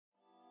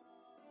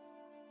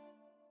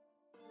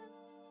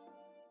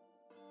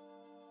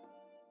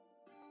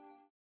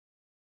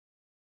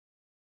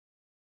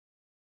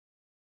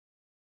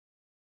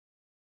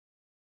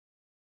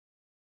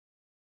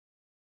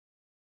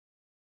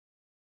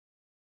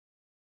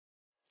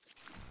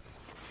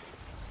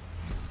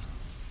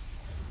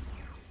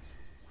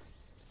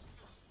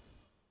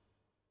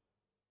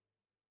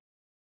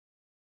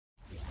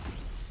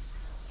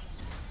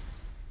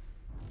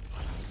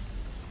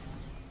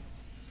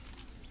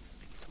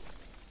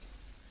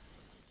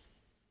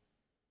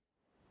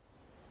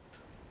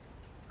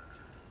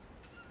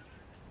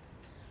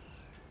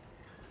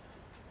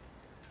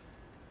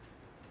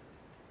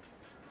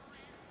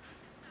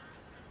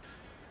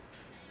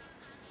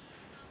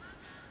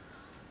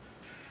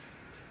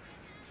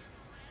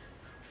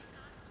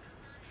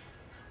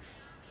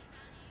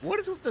What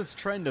is with this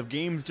trend of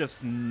games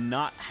just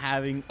not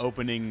having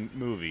opening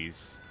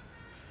movies?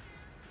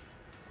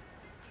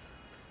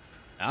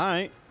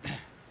 Alright.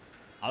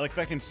 I was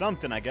expecting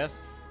something, I guess.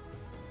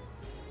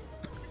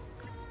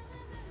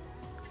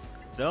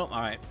 So,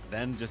 alright,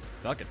 then just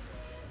fuck it.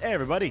 Hey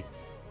everybody!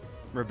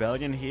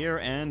 Rebellion here,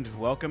 and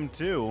welcome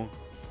to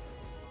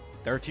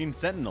 13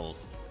 Sentinels,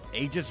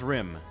 Aegis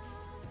Rim.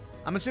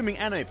 I'm assuming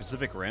Anime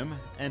Pacific Rim,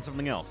 and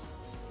something else.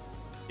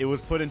 It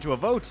was put into a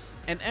vote,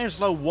 and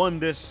Angelo won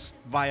this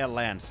via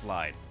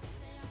landslide.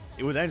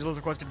 It was Angelo's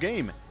requested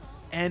game,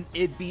 and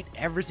it beat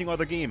every single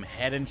other game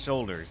head and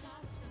shoulders.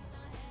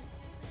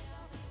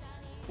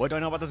 What do I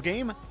know about this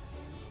game?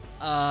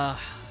 I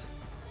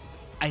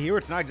hear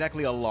it's not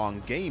exactly a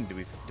long game,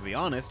 to be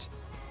honest.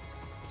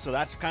 So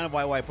that's kind of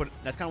why I put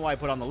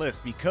it on the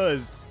list,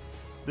 because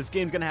this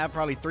game's gonna have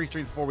probably 3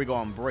 streams before we go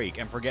on break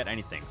and forget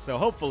anything. So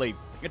hopefully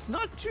it's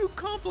not too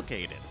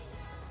complicated.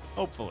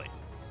 Hopefully.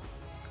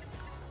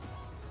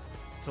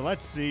 So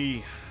let's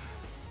see.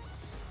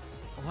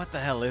 What the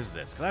hell is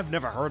this? Because I've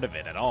never heard of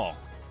it at all.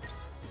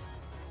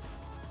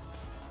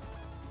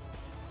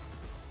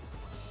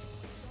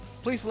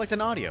 Please select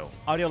an audio.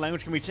 Audio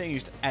language can be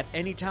changed at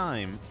any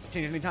time.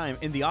 Change any time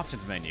in the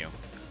options menu.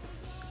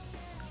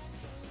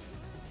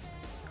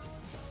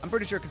 I'm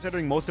pretty sure,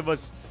 considering most of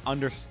us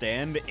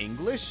understand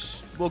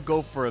English, we'll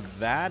go for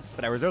that.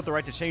 But I reserve the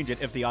right to change it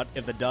if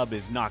the dub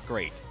is not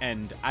great.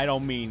 And I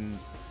don't mean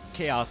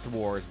Chaos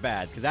War is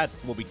bad, because that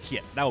will be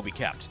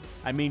kept.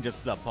 I mean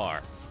just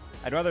subpar.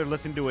 I'd rather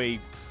listen to a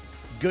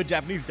good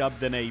Japanese dub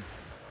than a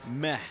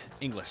meh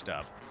English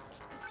dub.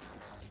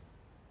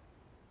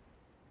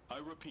 I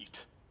repeat,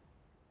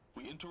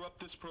 we interrupt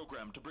this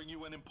program to bring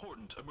you an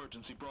important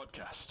emergency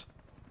broadcast.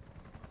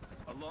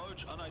 A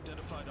large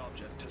unidentified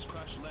object has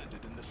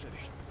crash-landed in the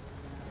city.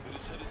 It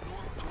is headed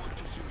north toward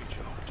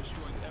Kasumicho,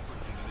 destroying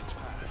everything in its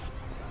path.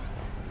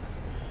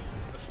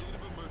 A state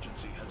of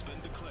emergency has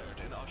been declared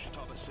in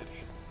Ashitaba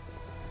City.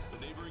 The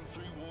neighboring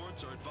 3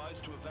 wards are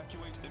advised to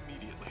evacuate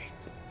immediately.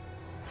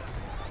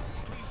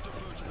 Please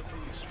defer to the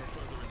police for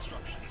further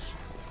instructions.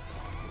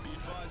 Be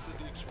advised that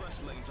the express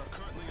lanes are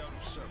currently out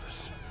of service.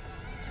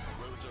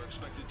 Roads are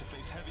expected to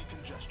face heavy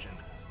congestion.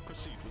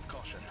 Proceed with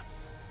caution.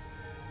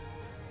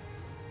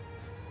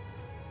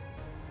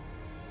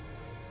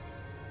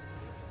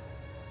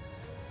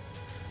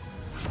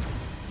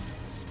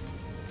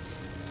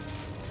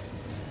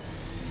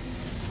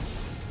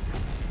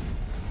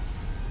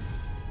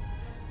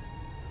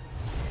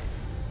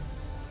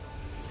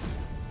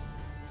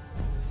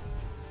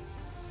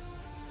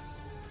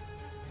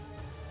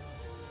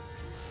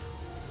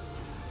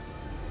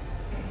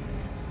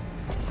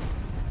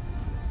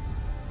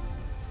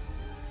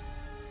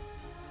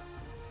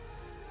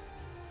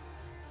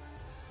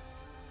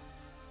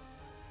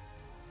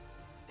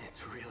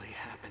 It's really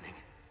happening.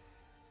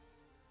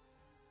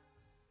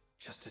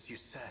 Just as you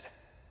said.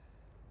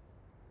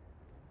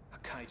 A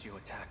kaiju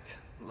attacked,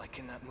 like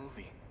in that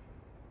movie.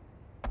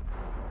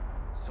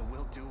 So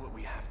we'll do what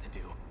we have to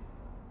do.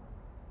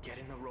 Get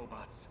in the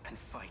robots and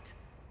fight.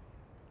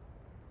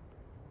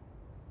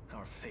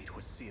 Our fate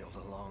was sealed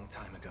a long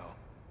time ago.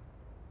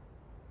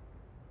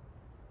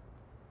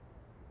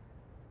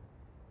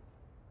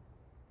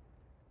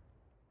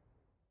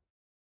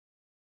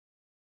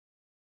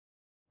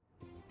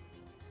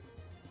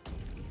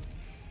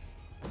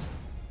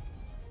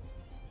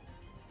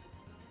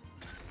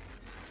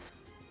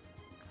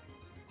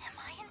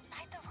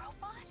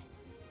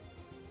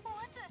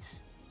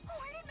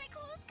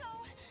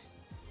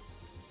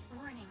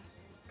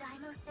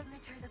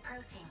 Signatures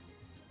approaching.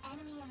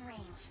 Enemy in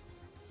range.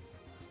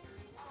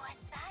 Was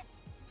that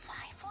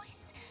my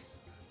voice?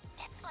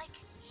 It's like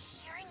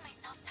hearing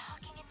myself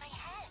talking in my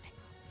head.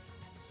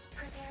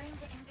 Preparing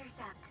to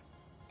intercept.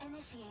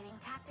 Initiating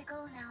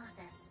tactical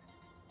analysis.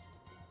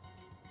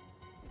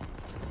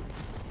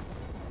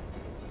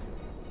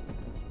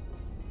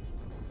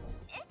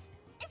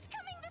 It's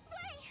coming this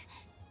way!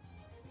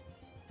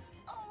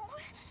 Oh,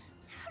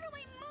 how do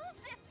I move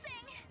this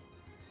thing?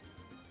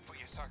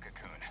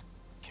 Fuyusaka-kun.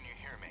 Can you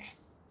hear me?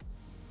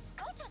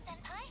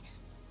 Gojo-senpai?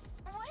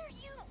 What are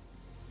you?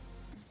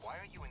 Why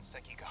are you in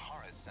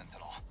Sekigahara's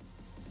Sentinel?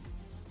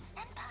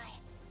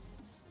 Senpai?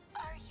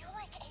 Are you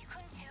like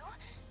Akun too?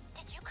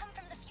 Did you come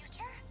from the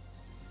future?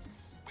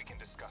 We can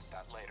discuss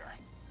that later.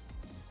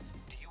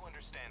 Do you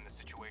understand the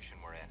situation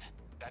we're in?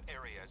 That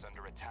area is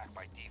under attack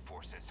by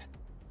D-forces.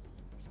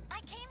 I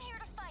came here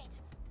to fight.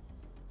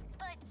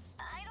 But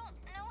I don't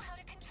know how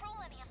to control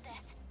any of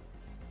this.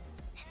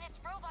 And this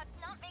robot's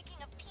not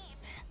making a peep.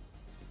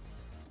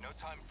 No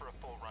time for a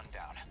full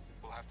rundown.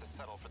 We'll have to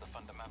settle for the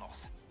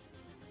fundamentals.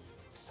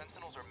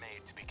 Sentinels are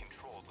made to be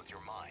controlled with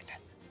your mind.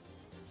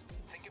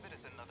 Think of it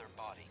as another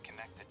body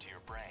connected to your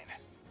brain.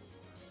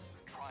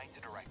 Try to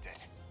direct it.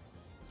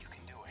 You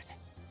can do it.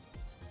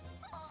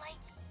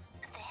 Like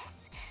this?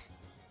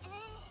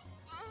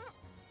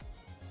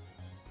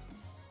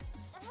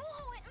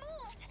 Whoa, it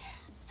moved!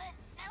 But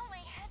now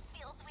my head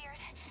feels weird.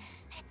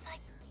 It's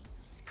like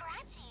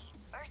scratchy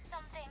or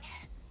something.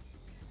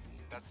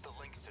 That's the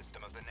link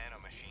system of the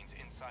nanomachines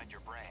inside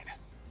your brain.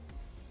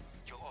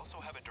 You'll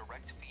also have a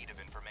direct feed of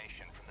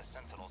information from the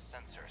Sentinels'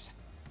 sensors.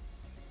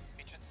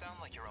 It should sound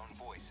like your own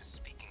voice is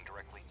speaking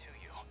directly to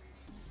you.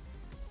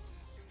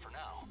 For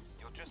now,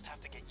 you'll just have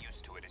to get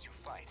used to it as you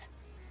fight.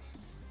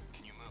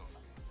 Can you move?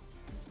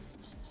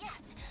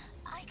 Yes,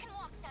 I can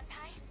walk,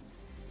 Senpai.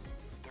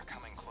 They're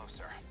coming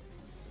closer.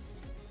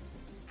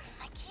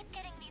 I keep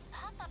getting these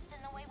pop-ups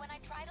in the way when I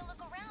try to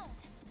look around.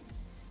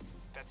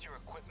 That's your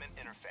equipment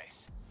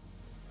interface.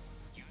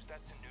 Use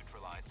that to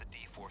neutralize the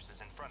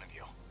D-forces in front of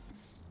you.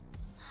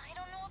 I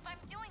don't know if I'm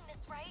doing this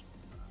right,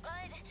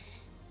 but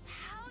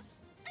how's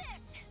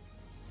this?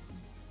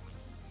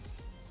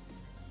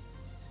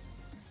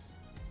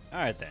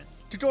 Alright then.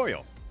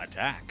 Tutorial.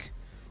 Attack.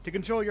 To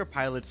control your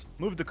pilots,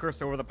 move the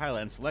cursor over the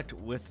pilot and select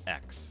with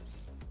X.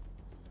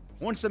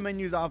 Once the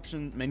menu's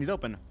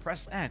open,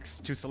 press X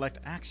to select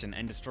action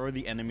and destroy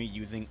the enemy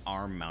using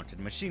arm-mounted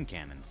machine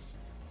cannons.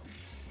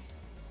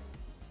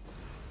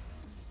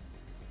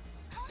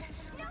 Focus.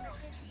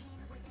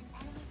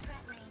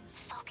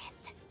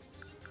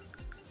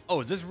 Oh,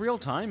 is this real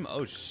time?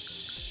 Oh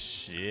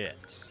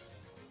shit.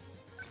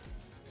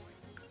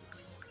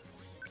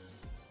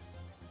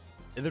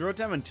 Is it real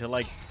time until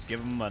I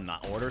give him an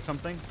order or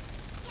something?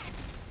 Yes.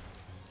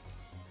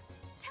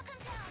 Took him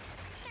down.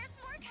 There's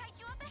more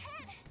kaiju up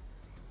ahead.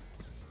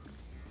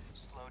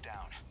 Slow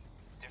down.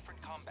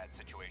 Different combat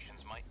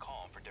situations might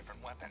call for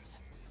different weapons.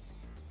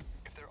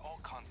 If they're all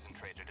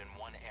concentrated in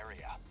one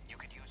area, you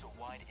could use a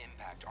wide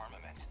impact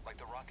armament, like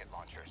the rocket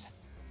launchers.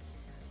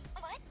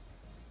 What?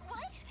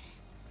 What?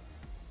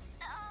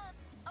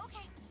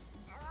 Okay.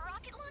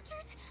 Rocket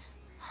launchers?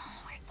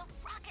 Where's the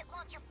rocket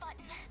launcher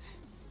button?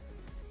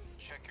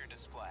 Check your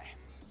display.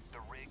 The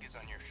rig is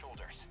on your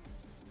shoulders.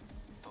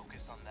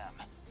 Focus on them.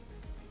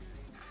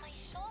 My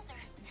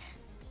shoulders.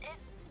 Is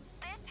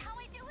this how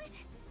I do it?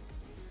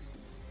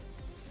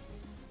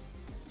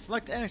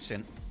 Select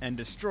action and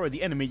destroy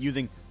the enemy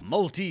using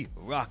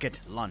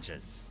multi-rocket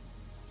launches.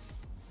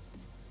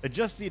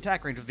 Adjust the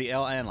attack range with the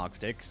L analog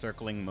stick,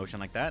 circling motion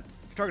like that,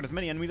 to target as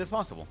many enemies as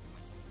possible.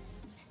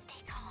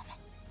 Stay calm.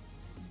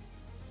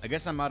 I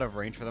guess I'm out of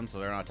range for them, so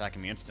they're not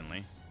attacking me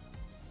instantly.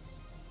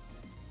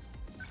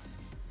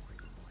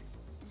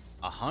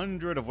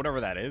 100 of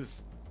whatever that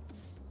is.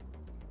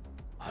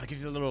 I'll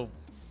give you a little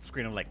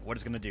screen of like what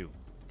it's gonna do.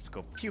 Just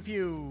go pew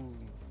pew.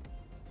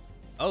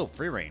 Oh,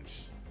 free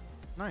range.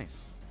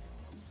 Nice.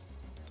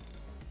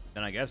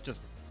 Then I guess just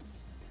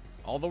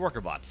all the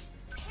worker bots.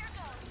 Here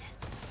goes.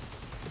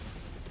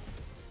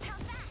 How's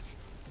that?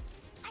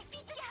 I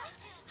beat the guy.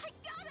 I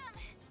got him.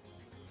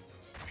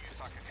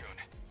 Yusaka-kun,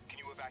 can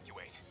you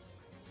evacuate?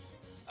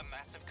 A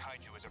massive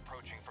kaiju is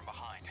approaching from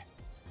behind.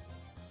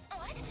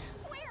 What?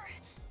 Where?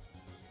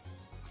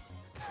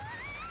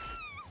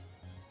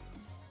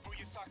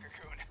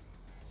 Fuyusaka-kun,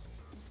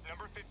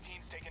 number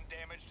 15's taken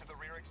damage to the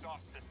rear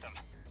exhaust system.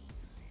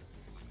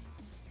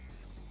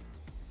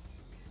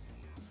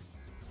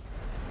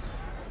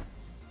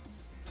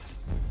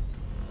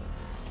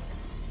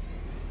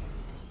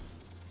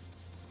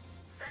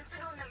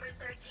 Sentinel number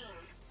 13,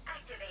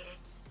 activated.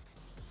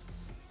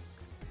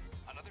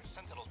 Another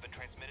Sentinel's been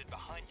transmitted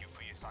behind you,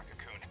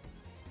 Fuyusaka-kun.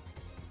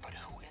 But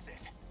who is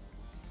it?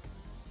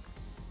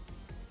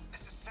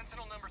 This is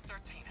Sentinel number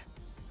 13.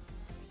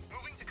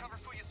 Moving to cover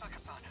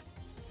Fuyusaka-san.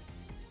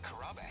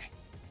 Kurabe,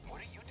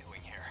 what are you doing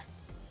here?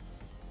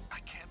 I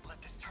can't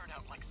let this turn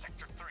out like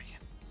Sector 3.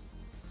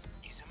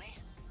 Izumi?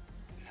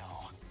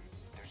 No.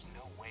 There's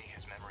no way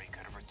his memory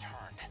could have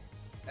returned.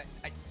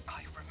 I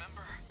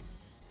remember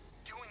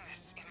doing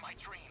this in my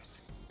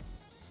dreams.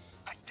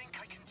 I think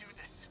I can do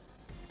this.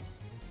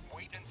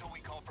 Wait until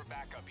we call for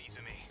backup,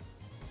 Izumi.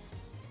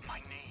 My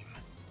name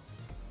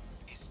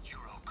is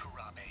Juro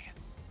Kurabe.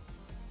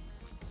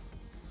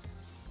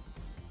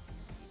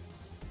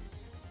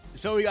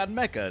 So we got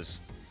mechas.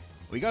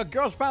 We got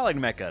girls piloting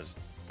mechas.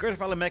 Girls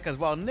piloting mechas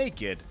while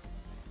naked.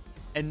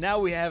 And now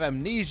we have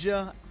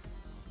amnesia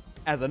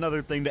as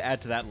another thing to add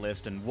to that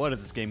list. And what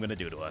is this game going to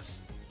do to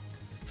us?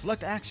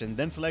 Select action,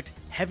 then select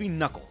heavy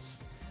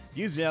knuckles.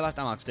 Use the left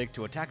analog stick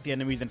to attack the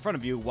enemies in front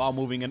of you while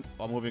moving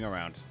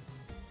around.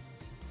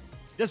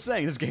 Just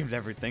saying, this game's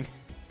everything.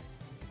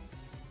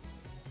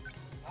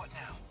 What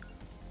now?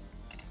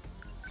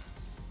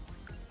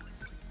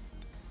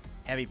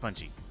 Heavy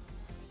punchy.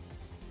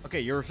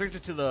 Okay, you're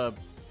restricted to the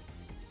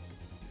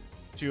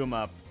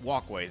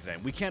walkways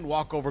then. We can't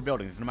walk over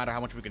buildings no matter how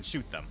much we can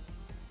shoot them.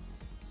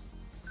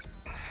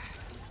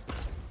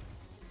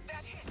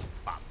 That hit!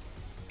 Bop.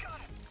 Got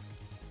him!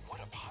 What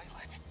a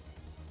pilot.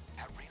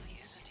 That really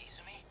isn't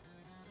Izumi?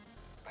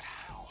 But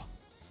how?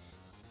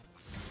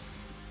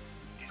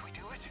 Did we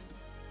do it?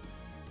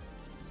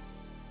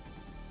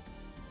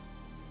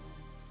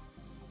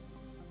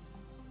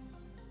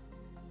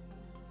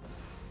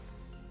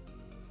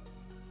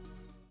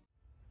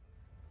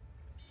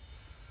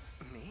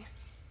 Me?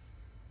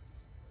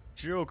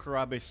 Juro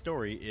Kurabe's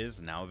story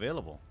is now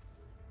available.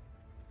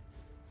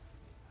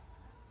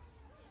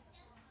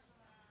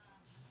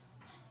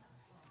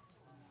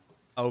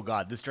 Oh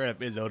god, this straight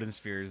up is Odin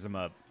spheres him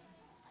up.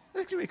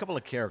 There's gonna be a couple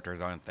of characters,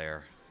 aren't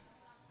there?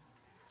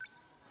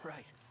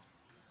 Right.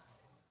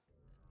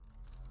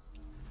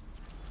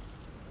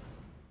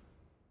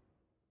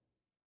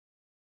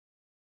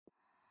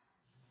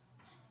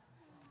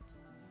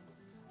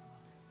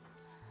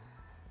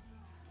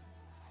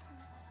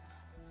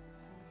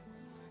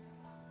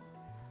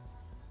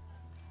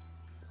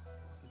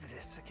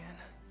 This again?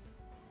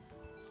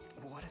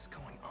 What is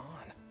going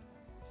on?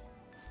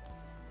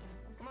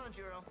 Come on,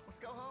 Jiro. Let's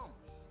go home.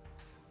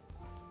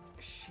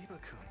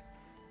 Shiba-kun.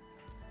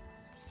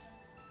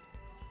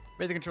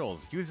 Basic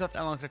controls. Use left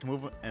analog stick to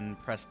move and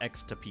press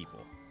X to people.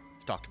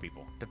 To talk to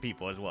people. To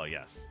people as well,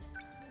 yes.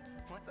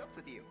 What's up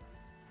with you?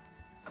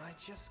 I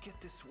just get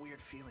this weird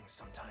feeling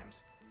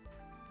sometimes.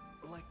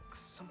 Like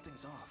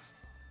something's off.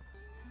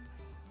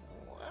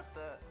 What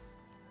the?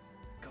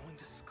 Going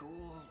to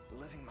school,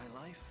 living my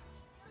life.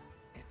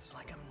 It's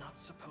like I'm not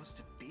supposed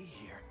to be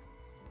here.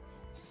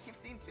 You've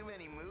seen too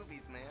many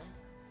movies, man.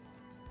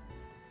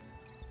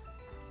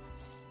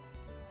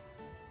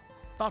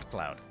 Thought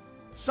cloud.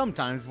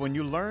 Sometimes when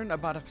you learn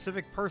about a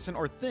specific person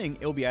or thing,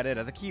 it will be added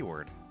as a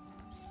keyword.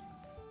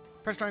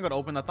 Press triangle to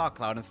open the thought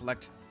cloud and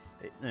select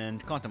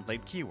and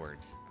contemplate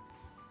keywords.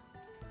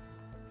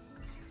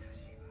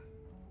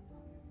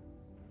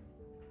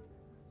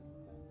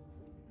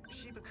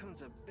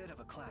 Shiba-kun's a bit of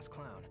a class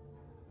clown,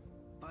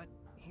 but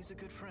he's a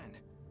good friend.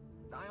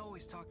 I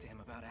always talk to him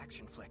about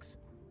action flicks.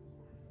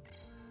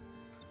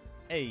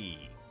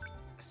 Hey.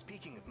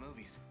 Speaking of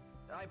movies,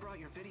 I brought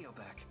your video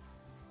back.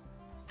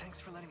 Thanks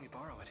for letting me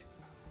borrow it.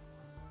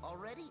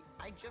 Already?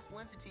 I just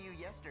lent it to you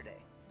yesterday.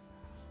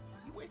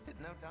 You wasted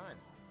no time.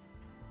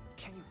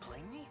 Can you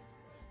blame me?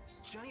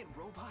 Giant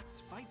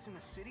robots, fights in the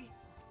city?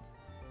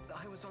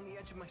 I was on the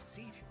edge of my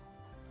seat.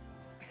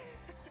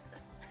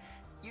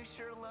 You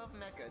sure love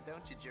mecha,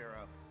 don't you,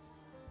 Jiro?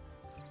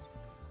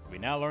 We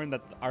now learn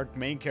that our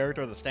main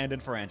character is the stand-in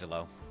for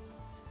Angelo.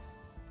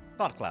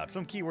 Thought cloud.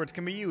 Some keywords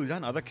can be used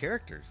on other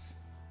characters.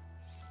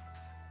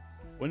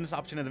 When this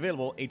option is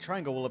available, a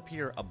triangle will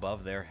appear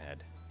above their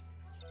head.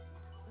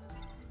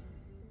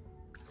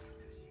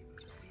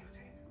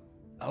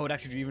 Oh, it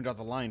actually even draws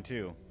a line,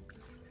 too.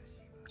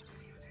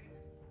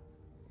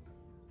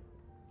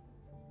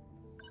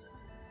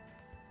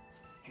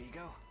 Here you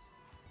go.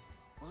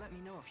 Let me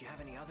know if you have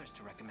any others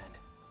to recommend.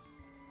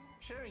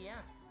 Sure,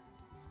 yeah.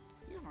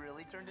 You've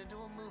really turned into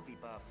a movie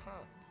buff,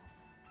 huh?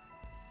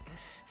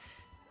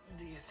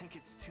 Do you think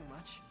it's too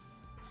much?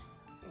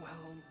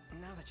 Well,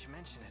 now that you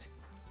mention it,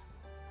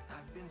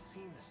 I've been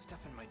seeing this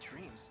stuff in my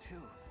dreams,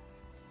 too.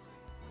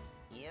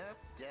 Yep,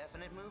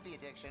 definite movie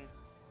addiction.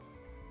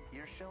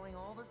 You're showing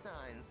all the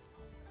signs.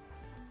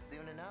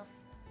 Soon enough,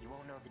 you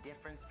won't know the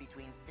difference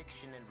between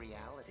fiction and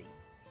reality.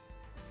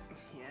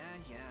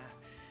 Yeah.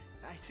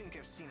 I think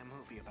I've seen a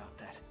movie about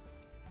that.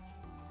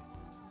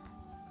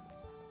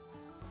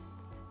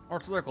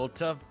 Or circle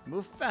to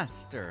move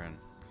faster. And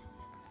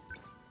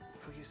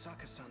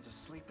Fuyusaka-san's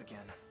asleep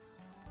again.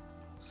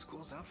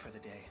 School's out for the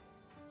day.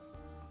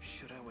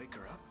 Should I wake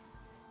her up?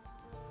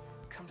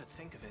 Come to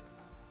think of it,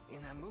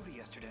 in that movie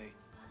yesterday,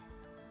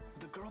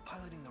 the girl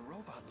piloting the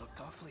robot looked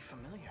awfully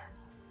familiar.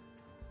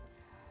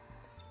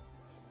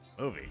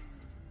 movie.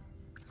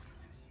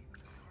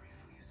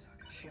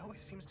 She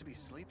always seems to be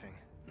sleeping.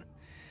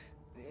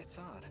 It's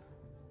odd.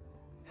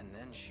 And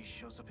then she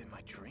shows up in my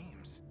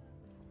dreams.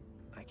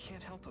 I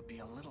can't help but be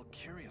a little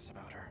curious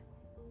about her.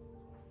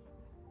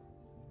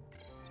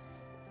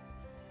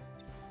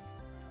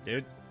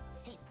 Dude.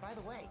 Hey, by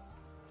the way,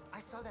 I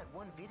saw that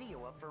one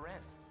video up for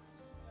rent.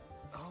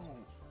 Oh,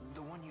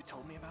 the one you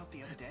told me about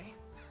the other day?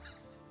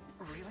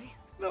 Really?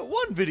 That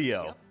one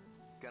video. Yep.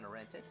 Gonna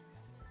rent it?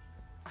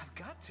 I've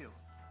got to.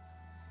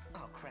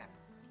 Oh, crap.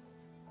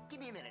 Give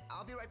me a minute.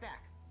 I'll be right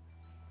back.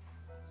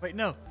 Wait,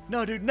 no,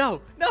 dude,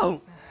 no.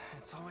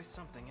 It's always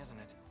something, isn't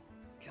it?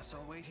 Guess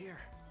I'll wait here.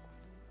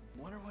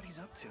 Wonder what he's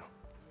up to.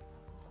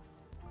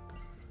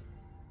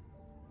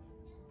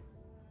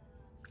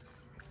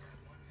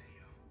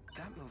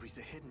 That movie's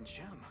a hidden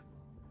gem.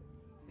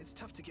 It's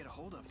tough to get a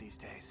hold of these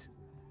days.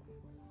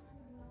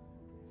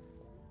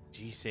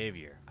 G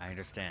Savior, I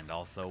understand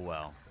all so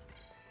well.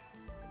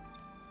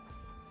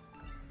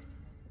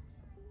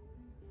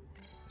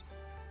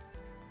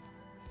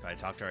 Do I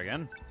talk to her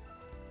again?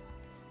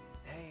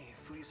 Hey,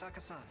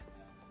 Fuyusaka-san.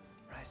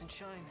 Rise and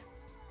shine.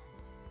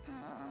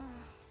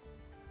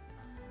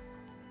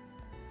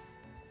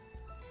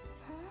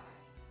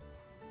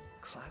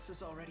 Class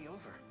is already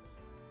over.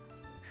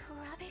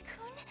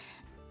 Kurabe-kun?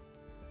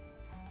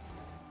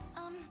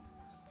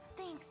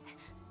 Thanks.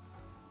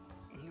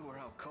 You were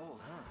out cold,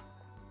 huh?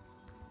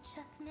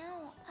 Just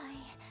now, I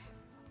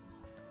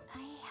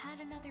had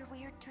another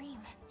weird dream.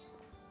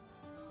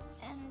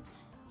 And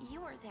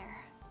you were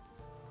there.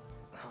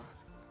 Huh?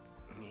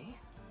 Me?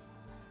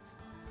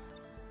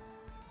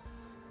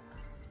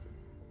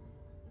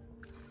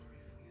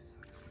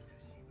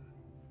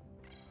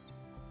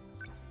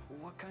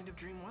 What kind of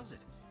dream was it?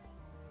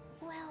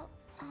 Well,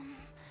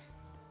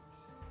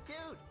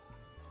 Dude!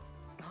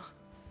 Huh?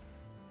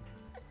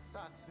 Sorry.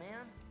 sucks,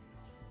 man.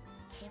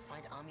 Can't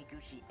find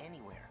Amiguchi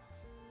anywhere.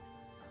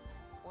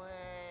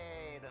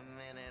 Wait a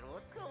minute,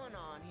 what's going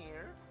on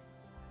here?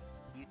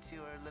 You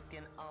two are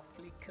looking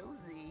awfully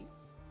cozy.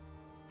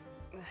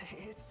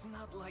 It's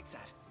not like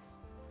that.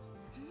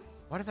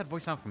 Why does that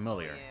voice sound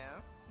familiar? Yeah?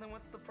 Then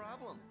what's the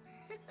problem?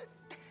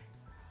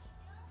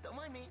 Don't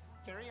mind me.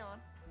 Carry on.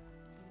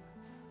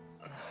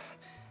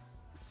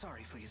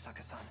 Sorry,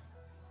 Fuyusaka-san.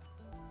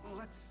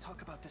 Let's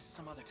talk about this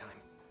some other time.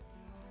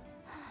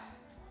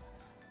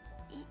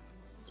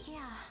 Yeah.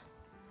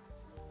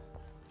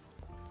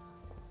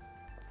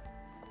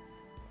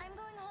 I'm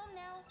going home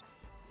now.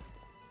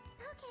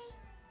 Okay.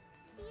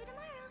 See you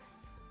tomorrow.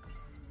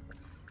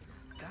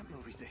 That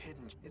movie's a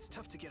hidden... It's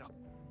tough to get...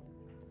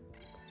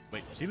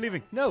 Wait, is she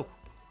leaving? No!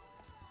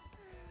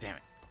 Damn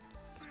it.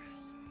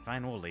 Fine.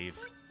 Fine, we'll leave.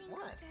 This single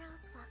What?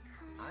 girls walk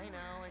home. I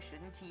know, I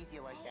shouldn't tease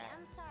you like Hey, that.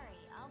 I'm sorry.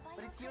 I'll buy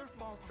But you it's a your Coke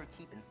fault next for time.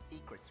 keeping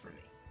secrets from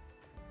me.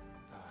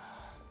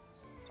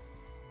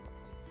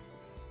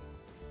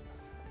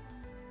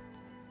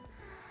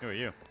 Who are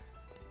you?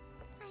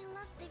 I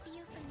love the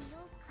view from the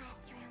old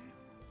classroom.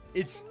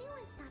 It's... The new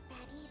one's not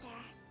bad either.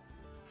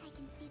 I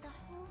can see the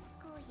whole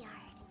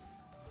schoolyard.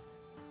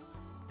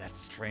 That's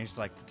strange,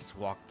 like, to just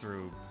walk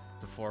through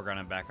the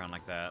foreground and background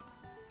like that.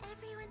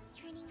 Everyone's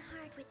training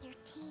hard with their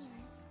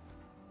teams.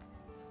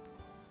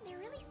 They're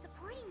really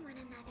supporting one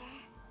another.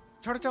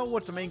 It's hard to tell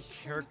what's the main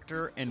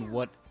character and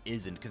what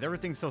isn't, because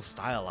everything's so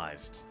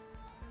stylized.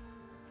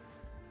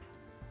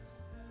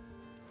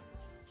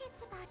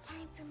 It's about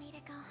time for me to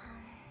go home.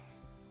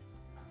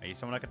 Are you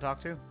someone I can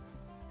talk to?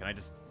 Can I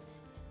just...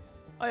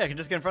 Oh yeah, I can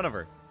just get in front of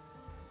her.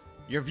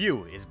 Your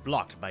view is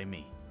blocked by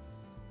me.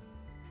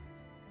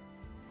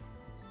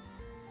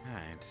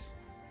 Alright.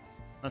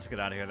 Let's get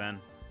out of here then.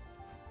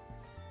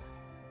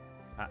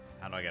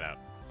 How do I get out?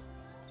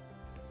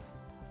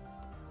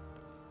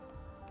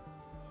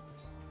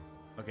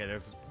 Okay,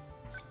 there's...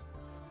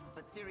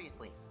 But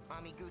seriously,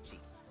 Amiguchi,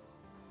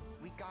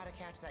 we gotta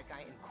catch that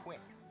guy and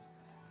quick.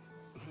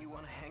 You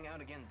want to hang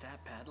out again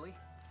that badly?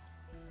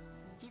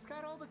 He's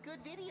got all the good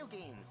video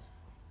games.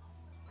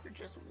 You're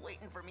just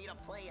waiting for me to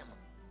play him.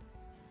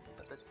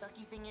 But the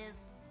sucky thing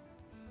is,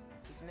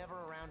 he's never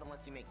around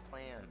unless you make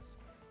plans.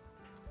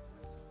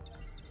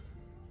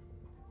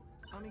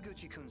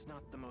 Amiguchi-kun's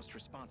not the most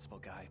responsible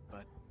guy,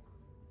 but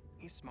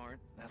he's smart,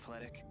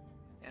 athletic,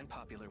 and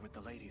popular with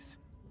the ladies.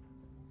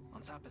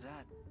 On top of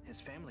that,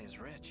 his family is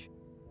rich.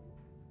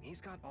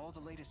 He's got all the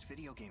latest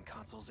video game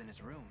consoles in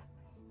his room.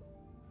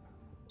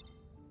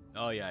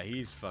 Oh yeah,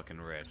 he's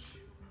fucking rich.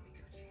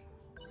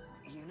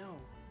 You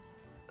know,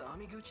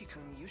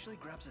 Amiguchi-kun usually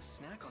grabs a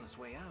snack on his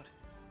way out.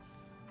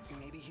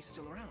 Maybe he's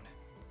still around.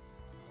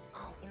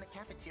 Oh, in the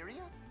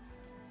cafeteria?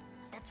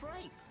 That's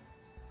right.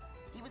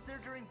 He was there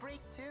during break,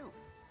 too.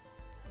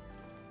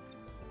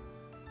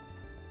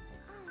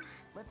 Oh,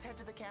 Let's head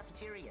to the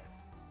cafeteria.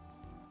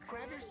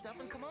 Grab your stuff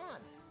and come on.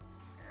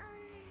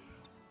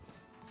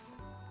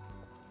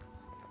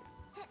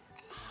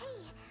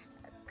 Hey,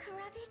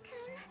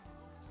 Kurabe-kun?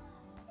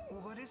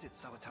 What is it,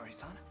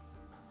 Sawatari-san?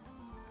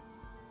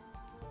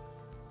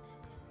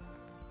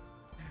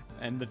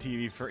 And the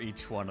TV for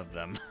each one of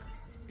them.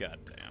 God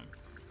damn.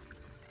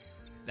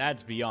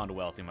 That's beyond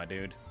wealthy, my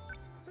dude.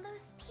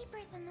 Those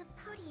papers on the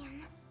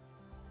podium.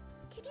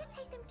 Could you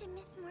take them to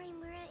Miss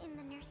Morimura in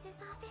the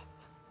nurse's office?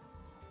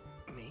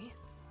 Me?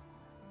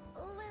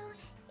 Well,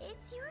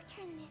 it's your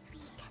turn this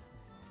week.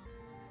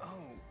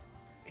 Oh,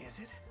 is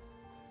it?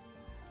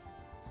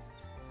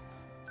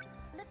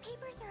 The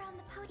papers are on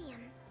the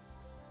podium.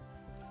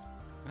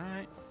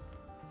 Alright.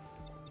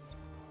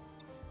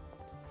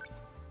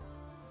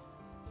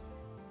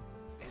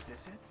 Is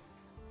this it?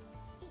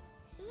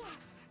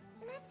 Yes,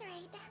 that's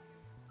right.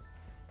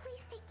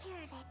 Please take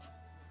care of it.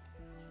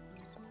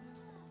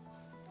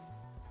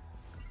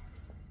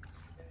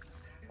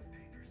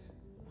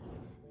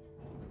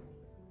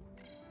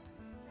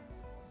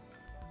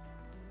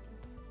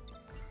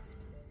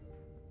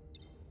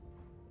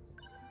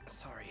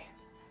 Sorry,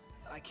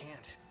 I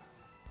can't.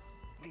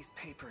 These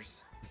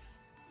papers.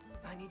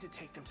 I need to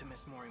take them to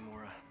Miss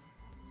Morimura.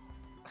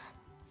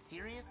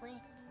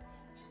 Seriously?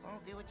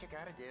 I'll do what you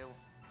gotta do.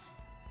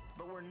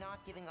 But we're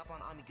not giving up on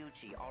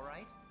Amiguchi,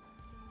 alright?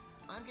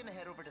 I'm gonna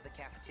head over to the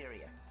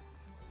cafeteria.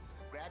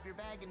 Grab your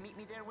bag and meet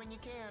me there when you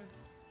can.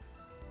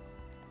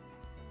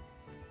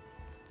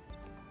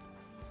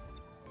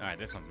 Alright,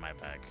 this one's my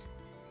bag.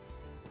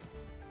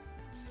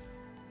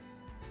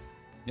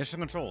 Initial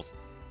controls.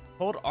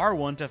 Hold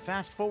R1 to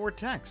fast forward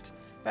text.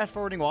 Fast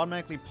forwarding will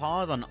automatically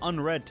pause on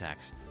unread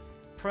text.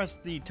 Press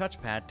the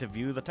touchpad to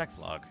view the text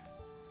log.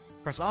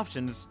 Press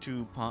options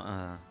to pause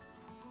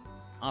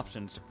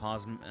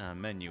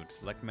menu to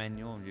select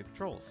manual and view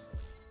controls.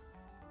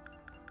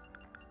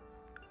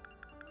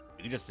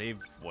 You can just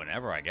save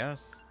whenever, I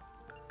guess.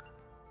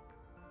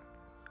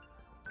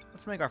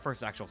 Let's make our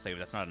first actual save.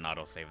 That's not an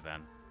auto save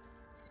then.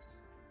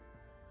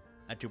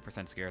 That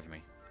 2% scares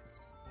me.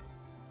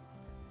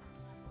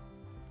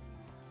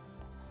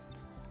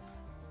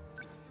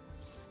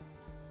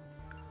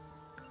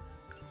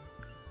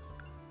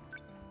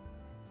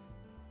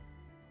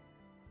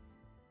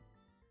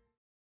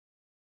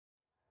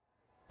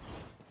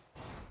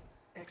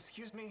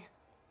 Excuse me?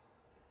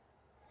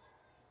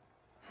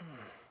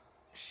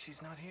 She's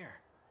not here.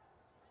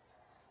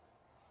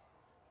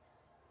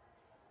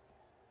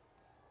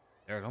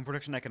 There's one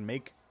prediction I can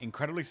make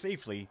incredibly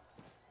safely.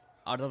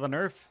 Out of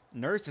the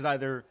nurse is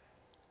either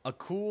a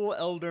cool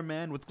elder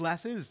man with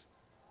glasses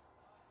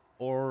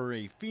or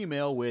a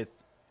female with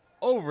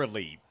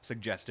overly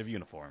suggestive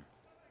uniform.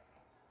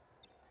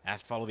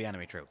 Has to follow the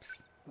anime tropes.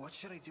 What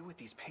should I do with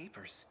these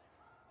papers?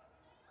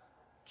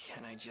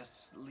 Can I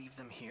just leave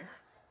them here?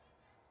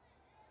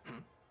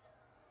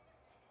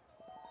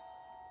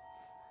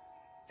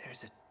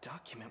 There's a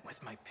document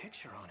with my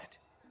picture on it.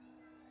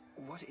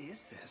 What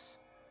is this?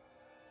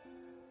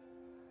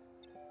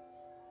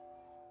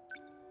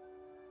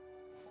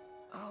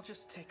 I'll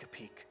just take a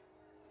peek.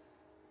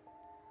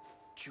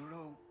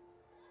 Juro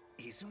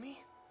Izumi?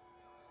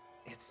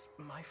 It's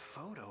my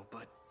photo,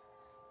 but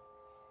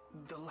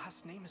the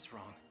last name is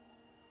wrong.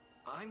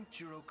 I'm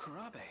Juro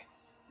Kurabe.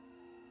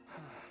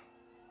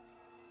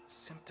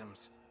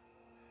 Symptoms.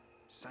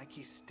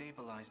 Psyche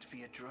stabilized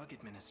via drug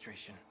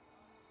administration.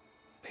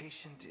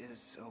 Patient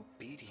is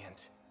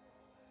obedient.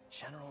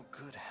 General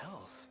good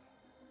health.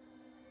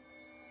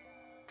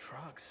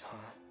 Drugs,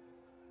 huh?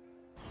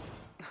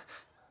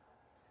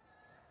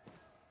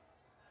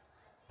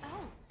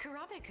 Oh,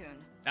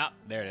 Kurabe-kun. Ah,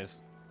 there it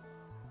is.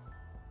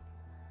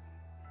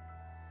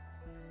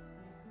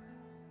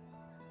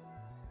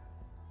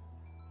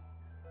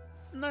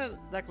 Not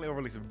exactly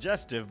overly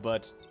suggestive,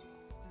 but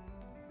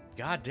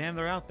goddamn,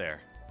 they're out there.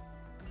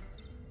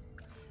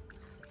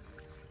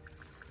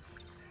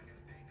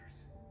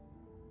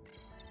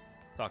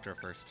 Talk to her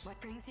first. What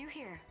brings you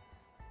here?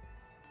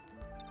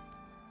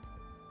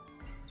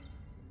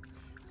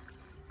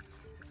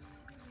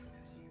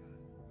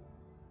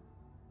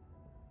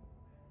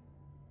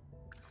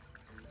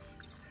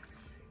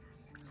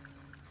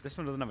 This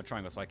one doesn't have a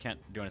triangle, so I can't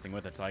do anything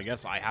with it, so I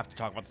guess I have to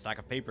talk about the stack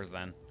of papers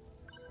then.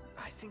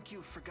 I think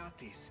you forgot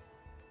these.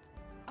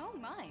 Oh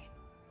my.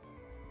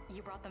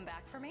 You brought them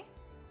back for me?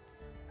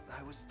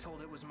 I was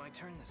told it was my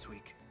turn this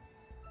week.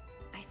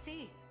 I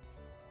see.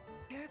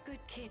 You're a good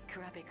kid,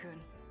 Kurabe-kun.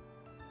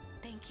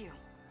 Thank you.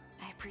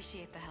 I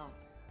appreciate the help.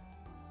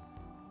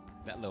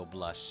 That little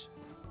blush.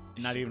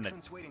 Not even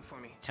Shiba-kun's waiting for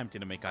me. attempting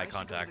to make eye I should go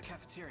to the contact.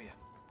 cafeteria.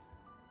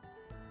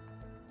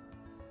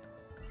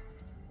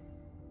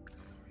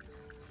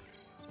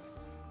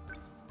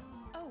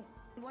 Oh,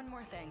 one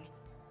more thing.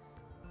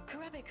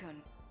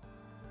 Kurabe-kun,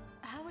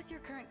 how is your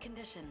current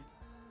condition?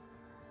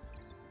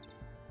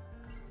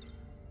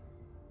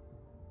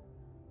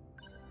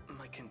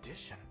 My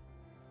condition?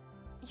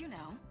 You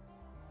know.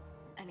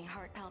 Any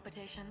heart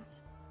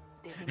palpitations?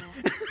 Dizziness?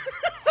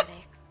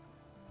 Headaches?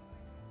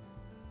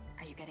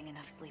 Are you getting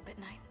enough sleep at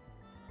night?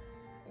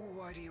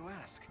 Why do you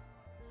ask?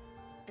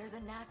 There's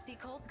a nasty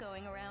cold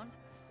going around.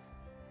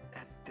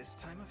 At this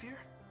time of year?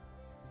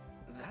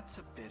 That's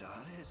a bit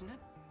odd, isn't it?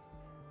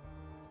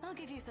 I'll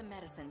give you some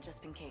medicine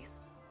just in case.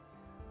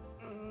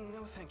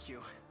 No, thank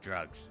you.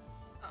 Drugs.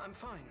 I'm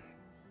fine.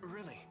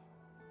 Really.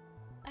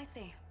 I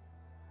see.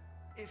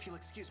 If you'll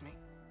excuse me.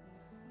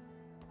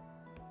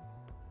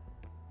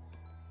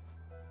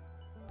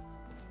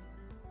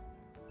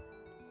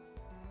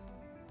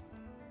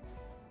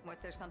 Was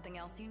there something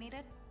else you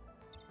needed?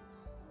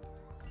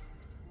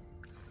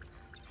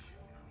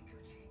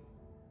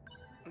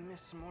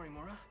 Miss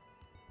Morimura,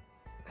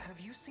 have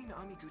you seen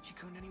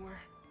Amiguchi-kun anywhere?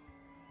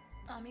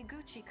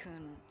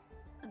 Amiguchi-kun,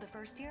 the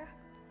first year?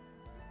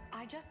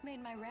 I just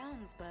made my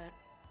rounds, but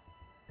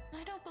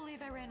I don't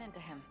believe I ran into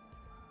him.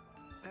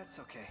 That's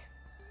okay.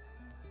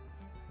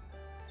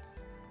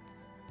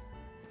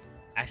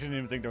 I didn't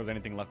even think there was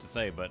anything left to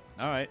say, but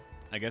alright.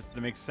 I guess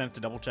it makes sense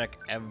to double check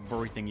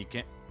everything you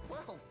can.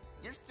 Whoa,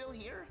 you're still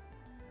here?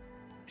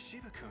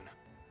 Shiba-kun,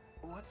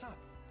 what's up?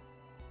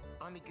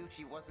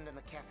 Amiguchi wasn't in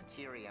the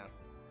cafeteria.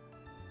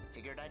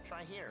 Figured I'd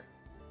try here.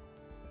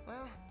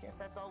 Well, guess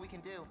that's all we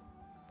can do.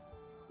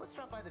 Let's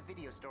drop by the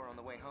video store on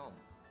the way home.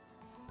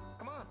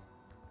 Come on.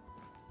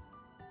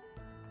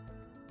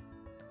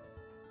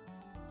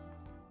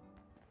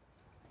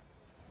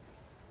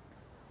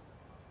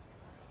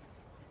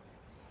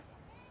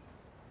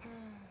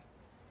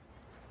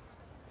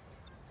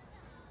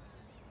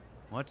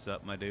 What's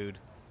up, my dude?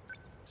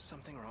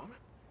 Something wrong?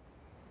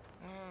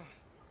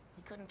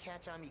 He couldn't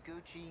catch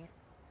Amiguchi.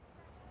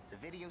 The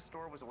video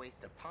store was a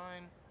waste of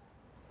time.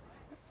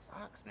 This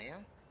sucks,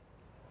 man.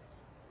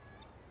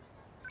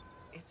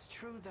 It's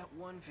true that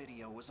one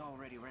video was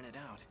already rented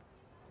out.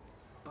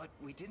 But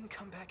we didn't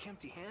come back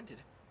empty-handed.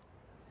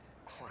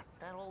 What,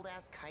 that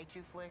old-ass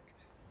kaiju flick?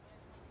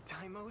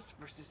 Daimos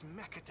versus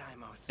Mecha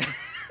Daimos.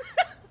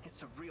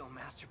 It's a real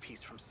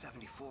masterpiece from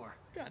 '74.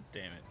 God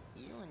damn it.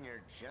 You and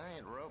your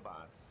giant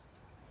robots.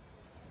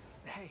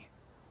 Hey,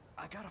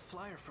 I got a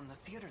flyer from the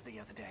theater the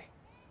other day.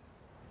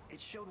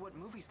 It showed what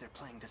movies they're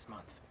playing this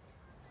month.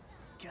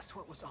 Guess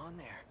what was on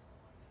there?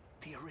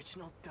 The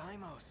original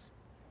Daimos.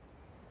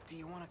 Do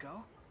you want to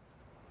go?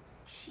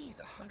 Jeez,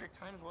 100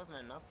 times wasn't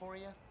enough for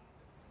you?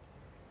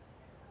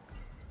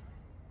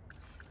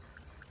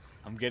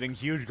 I'm getting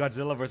huge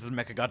Godzilla versus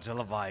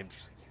Mechagodzilla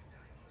vibes.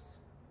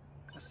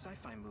 a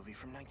sci-fi movie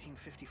from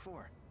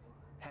 1954,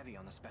 heavy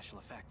on the special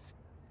effects.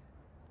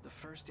 The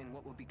first in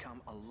what will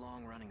become a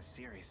long-running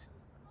series.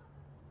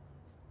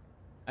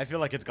 I feel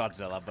like it's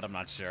Godzilla, but I'm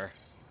not sure.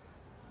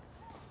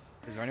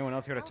 Is there anyone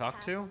else here to talk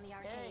to?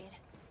 Hey,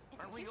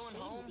 aren't we going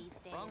home?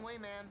 Wrong way,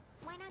 man.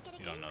 Why not get a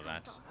You don't game know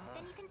that. console?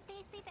 Then you can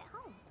stay safe at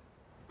home.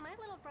 My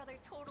little brother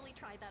totally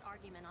tried that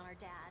argument on our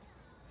dad.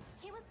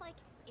 He was like,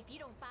 if you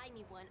don't buy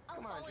me one, I'll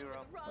Come on, fall in with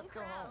Juro. the wrong Let's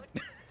go home.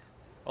 crowd.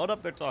 Hold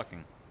up, they're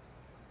talking.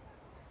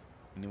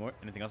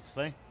 Anything else to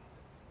say?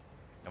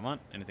 Come on,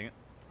 anything?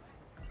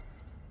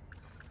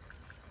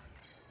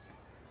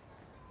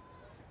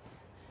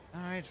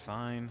 Alright,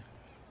 fine.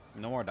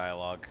 No more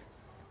dialogue.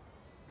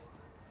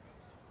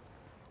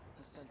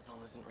 The Sentinel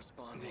isn't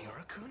responding.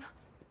 Miura-kun?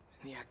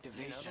 The You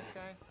activation. know this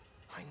guy?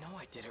 I know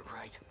I did it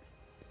right.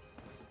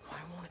 I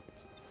want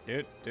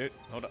Dude,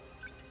 hold up.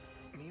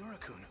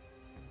 Miura-kun.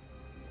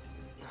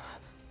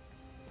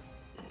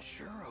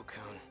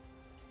 Juro-kun.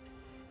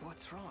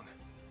 What's wrong?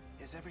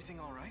 Is everything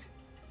all right?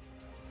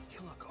 You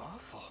look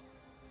awful.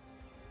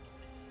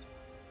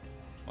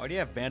 Why do you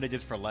have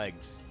bandages for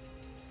legs?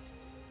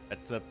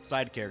 That's a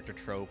side character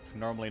trope,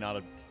 normally not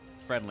a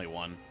friendly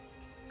one.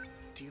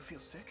 Do you feel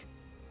sick?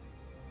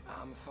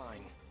 I'm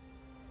fine.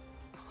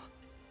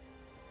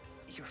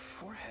 Your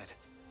forehead.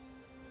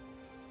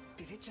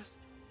 Did it just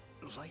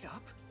light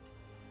up?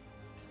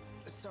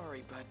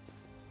 Sorry, but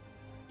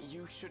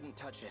you shouldn't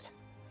touch it.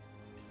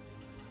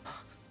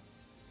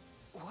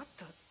 What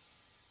the?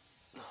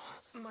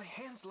 My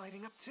hand's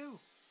lighting up too.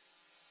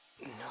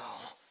 No.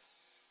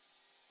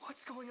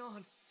 What's going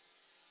on?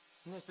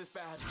 This is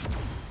bad.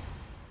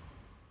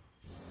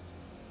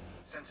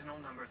 Sentinel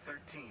number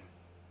 13.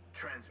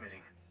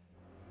 Transmitting.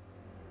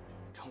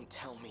 Don't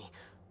tell me.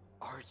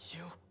 Are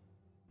you?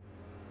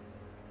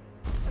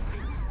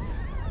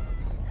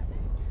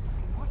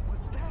 What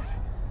was that?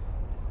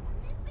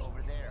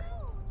 Over there.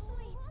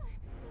 Wait,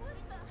 what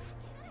the?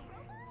 Is that a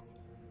robot?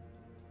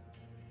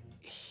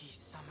 He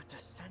summoned a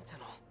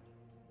Sentinel.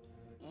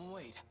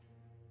 Wait.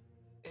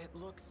 It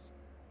looks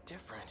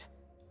different.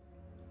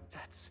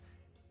 That's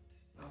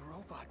a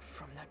robot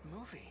from that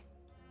movie.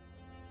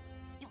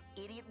 You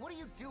idiot, what are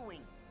you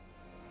doing?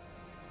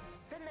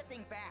 Send that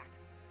thing back.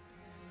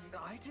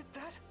 I did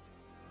that?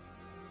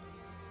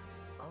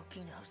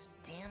 Okino's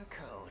damn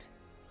code.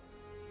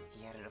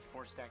 He added a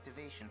forced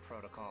activation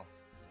protocol.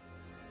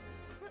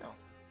 Well,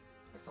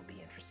 this'll be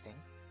interesting.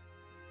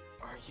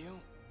 Are you?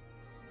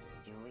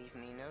 You leave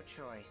me no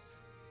choice.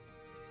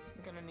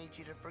 I'm gonna need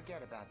you to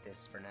forget about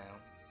this for now.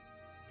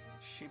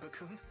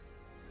 Shiba-kun?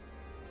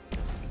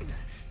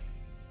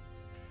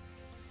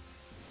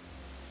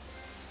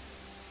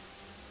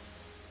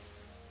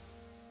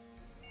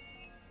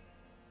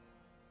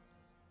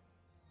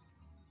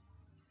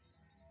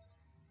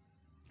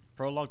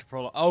 Prologue to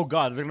prologue. Oh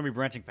god, there's gonna be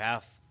branching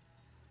paths.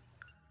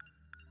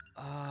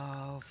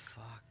 Oh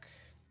fuck.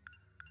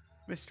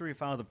 Mystery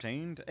files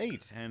obtained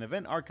 8, and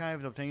event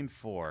archives obtained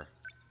 4.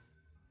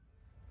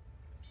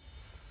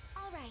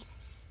 All right.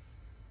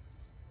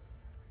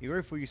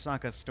 Yuri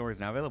Fuyusaka's story is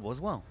now available as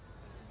well.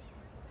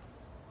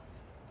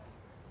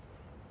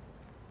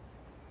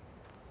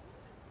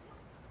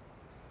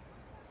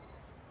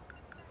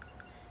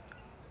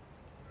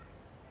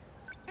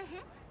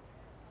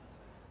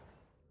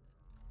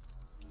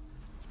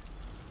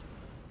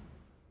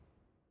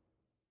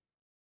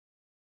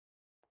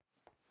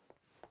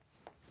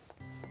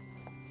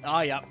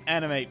 Oh yeah,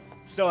 animate.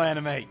 So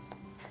animate.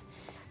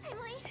 I'm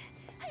late.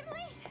 I'm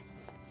late.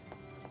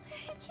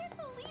 I can't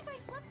believe I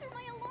slept through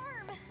my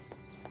alarm.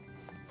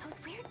 Those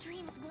weird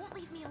dreams won't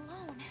leave me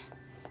alone.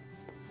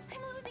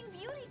 I'm losing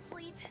beauty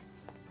sleep.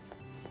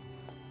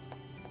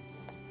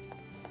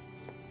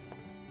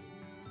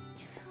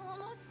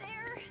 Almost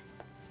there.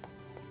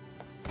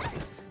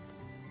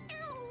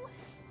 Ow!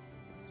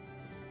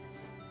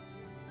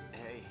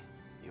 Hey,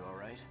 you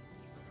alright?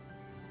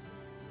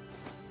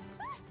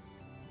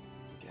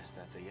 Guess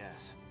that's a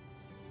yes.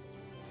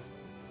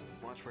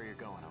 Watch where you're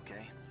going,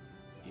 okay?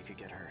 You could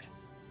get hurt.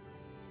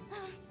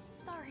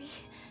 Sorry.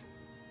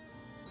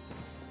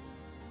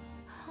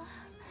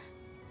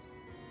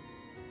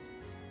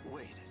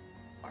 Wait,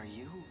 are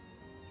you?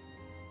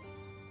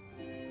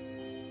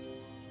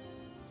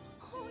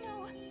 Oh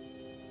no!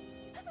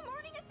 The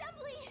morning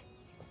assembly!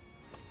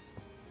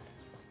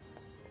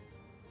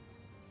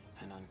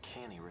 An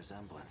uncanny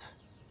resemblance.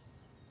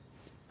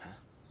 Huh?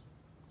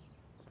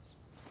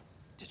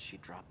 Did she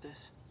drop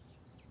this?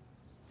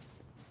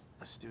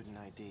 A student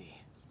ID.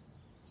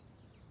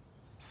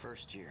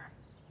 First year,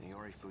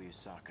 Iori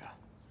Fuyusaka.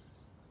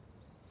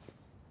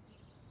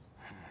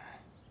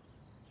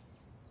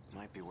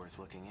 Might be worth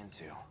looking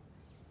into.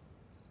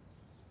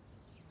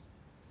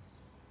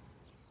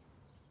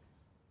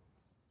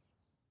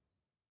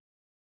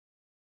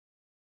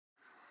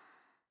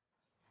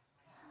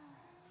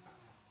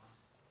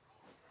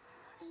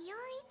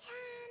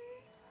 Yuri-chan.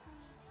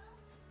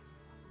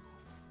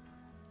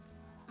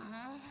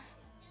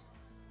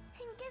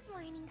 Good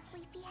morning,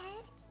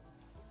 sleepyhead.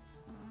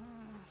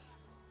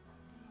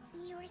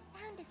 You were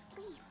sound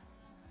asleep.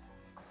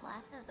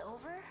 Class is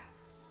over?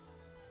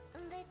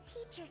 The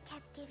teacher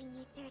kept giving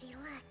you dirty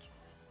looks.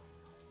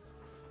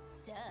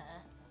 Duh.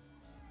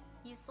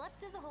 You slept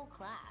through the whole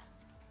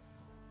class.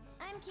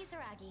 I'm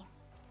Kisaragi.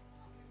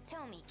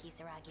 Tomi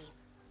Kisaragi.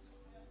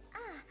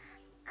 Ah,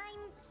 I'm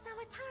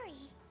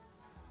Sawatari.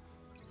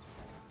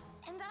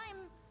 And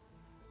I'm...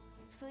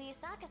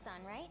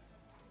 Fuyusaka-san, right?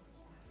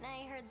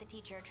 I heard the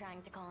teacher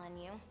trying to call on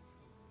you.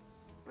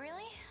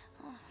 Really?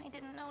 Oh, I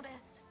didn't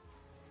notice.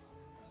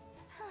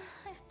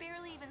 I've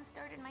barely even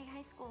started my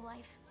high school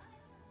life.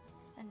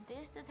 And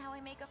this is how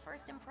I make a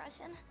first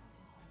impression?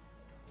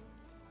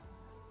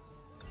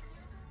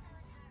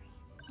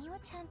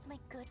 Miwa-chan's my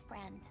good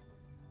friend.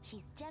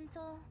 She's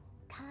gentle,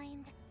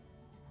 kind,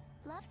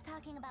 loves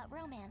talking about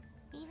romance,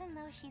 even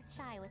though she's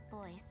shy with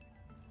boys.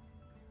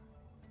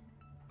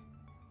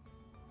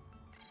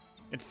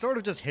 It's sort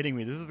of just hitting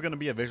me. This is going to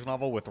be a visual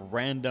novel with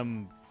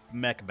random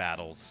mech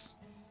battles.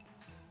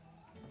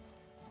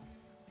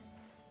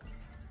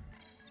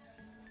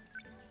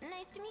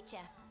 Nice to meet ya.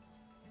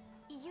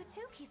 You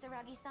too,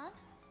 Kisaragi-san.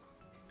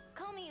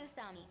 Call me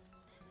Usami.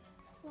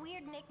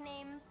 Weird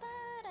nickname,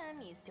 but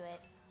I'm used to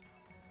it.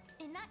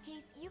 In that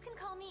case, you can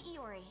call me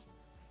Iori.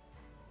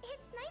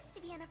 It's nice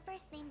to be on a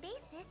first-name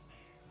basis.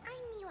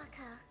 I'm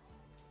Miwako.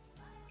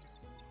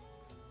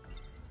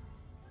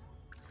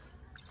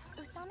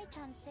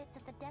 Usami-chan sits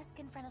at the desk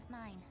in front of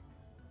mine.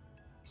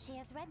 She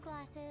has red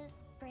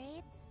glasses,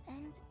 braids,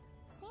 and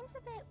seems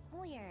a bit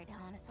weird,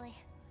 honestly.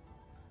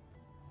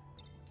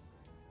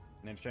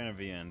 And it's trying to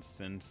be in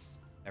since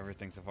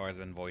everything so far has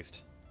been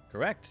voiced.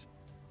 Correct.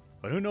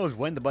 But who knows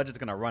when the budget's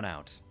gonna run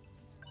out.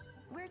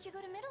 Where'd you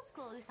go to middle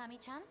school,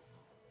 Usami-chan?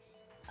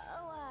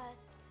 Oh,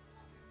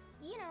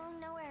 you know,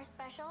 nowhere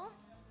special.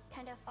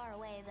 Kind of far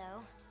away,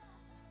 though.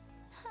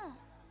 Huh.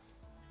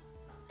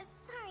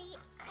 Sorry,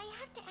 I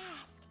have to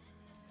ask.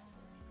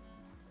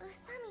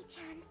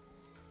 Usami-chan.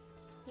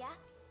 Yeah?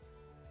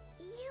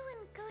 You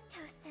and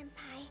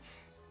Goto-senpai,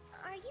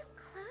 are you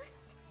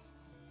close?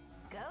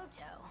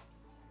 Goto?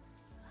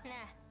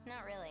 Nah,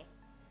 not really.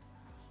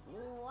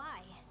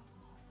 Why?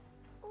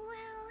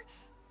 Well,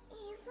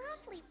 he's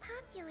awfully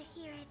popular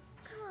here at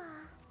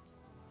school.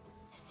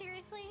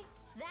 Seriously?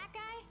 That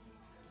guy?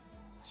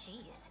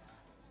 Jeez.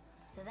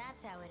 So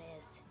that's how it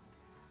is.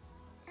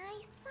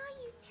 I saw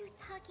you two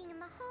talking in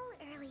the hall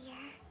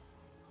earlier.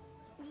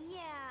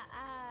 Yeah,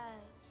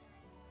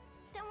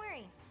 don't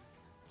worry.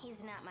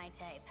 He's not my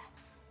type.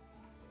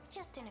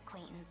 Just an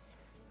acquaintance.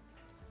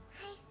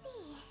 I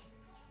see.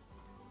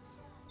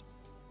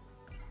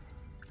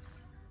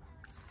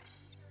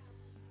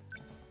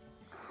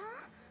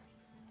 Huh?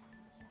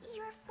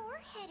 Your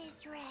forehead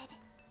is red.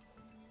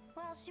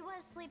 Well, she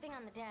was sleeping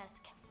on the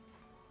desk.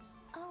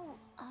 Oh,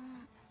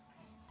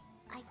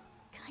 I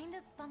kind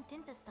of bumped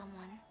into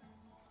someone.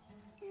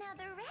 Now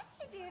the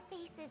rest of your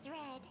face is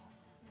red.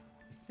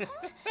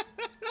 Huh?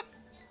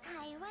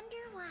 I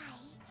wonder why.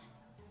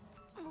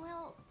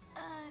 Well,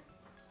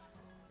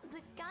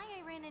 the guy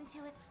I ran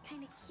into is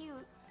kind of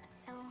cute,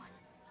 so...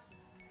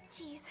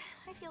 Jeez,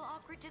 I feel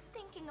awkward just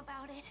thinking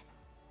about it.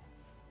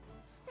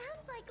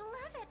 Sounds like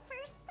love at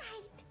first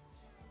sight.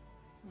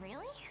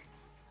 Really?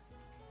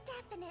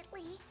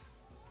 Definitely.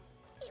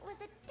 It was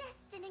a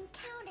destined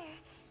encounter.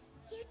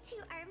 You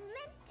two are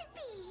meant to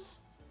be.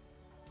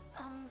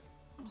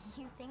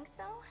 You think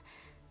so?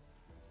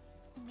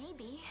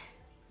 Maybe.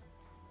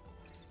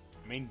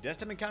 I mean,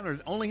 destined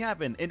encounters only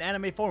happen in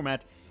anime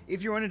format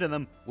if you run into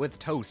them with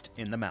toast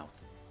in the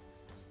mouth.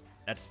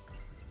 That's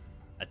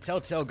a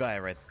telltale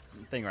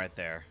thing right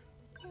there.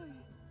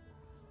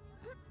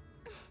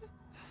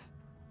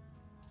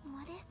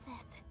 What is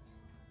this?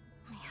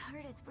 My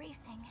heart is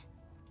racing.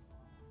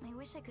 I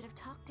wish I could have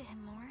talked to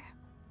him more.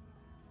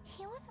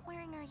 He wasn't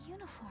wearing our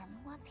uniform,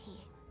 was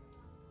he?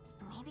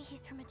 Maybe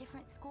he's from a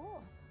different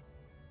school.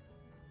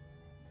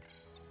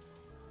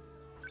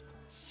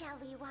 Shall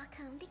we walk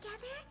home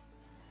together?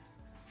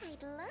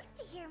 I'd love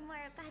to hear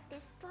more about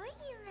this boy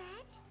you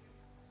met.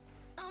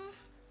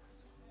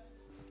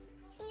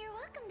 You're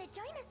welcome to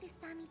join us,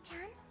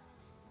 Usami-chan.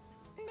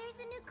 There's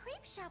a new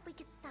crepe shop we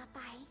could stop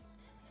by.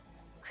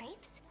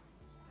 Crepes?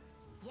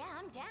 Yeah,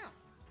 I'm down.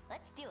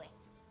 Let's do it.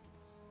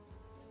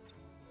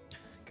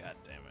 God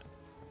damn it.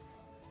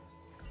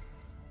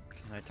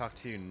 Can I talk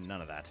to you?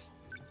 None of that.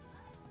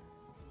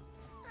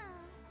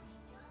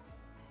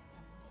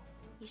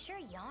 You sure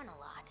yawn a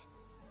lot.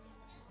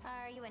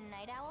 Are you a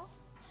night owl?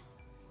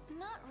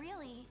 Not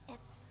really.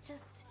 It's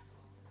just...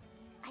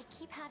 I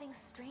keep having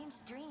strange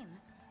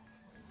dreams.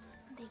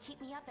 They keep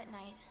me up at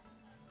night.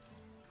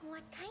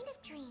 What kind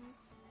of dreams?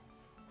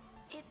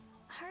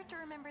 It's hard to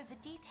remember the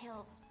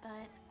details,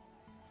 but...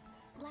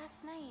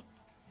 Last night,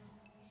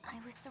 I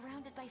was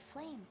surrounded by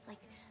flames,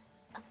 like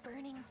a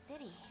burning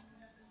city.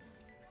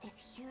 This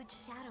huge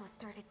shadow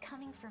started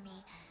coming for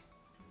me,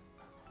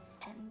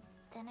 and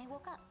then I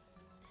woke up.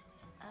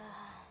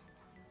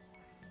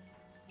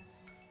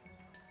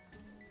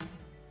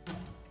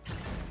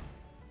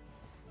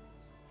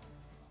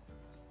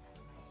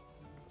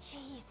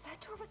 Jeez, that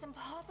door was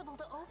impossible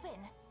to open.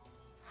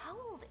 How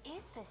old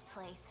is this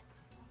place?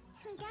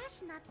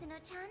 Gosh,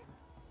 Natsuno-chan.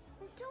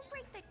 Don't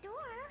break the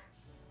door.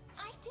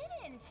 I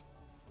didn't.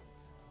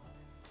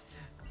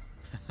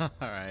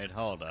 Alright,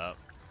 hold up.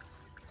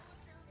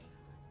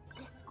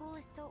 This school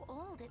is so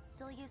old, it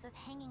still uses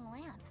hanging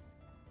lamps.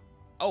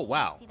 Oh,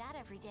 wow. See that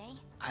every day.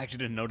 I actually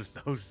didn't notice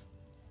those.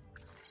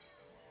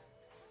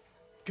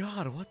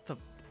 God, what the...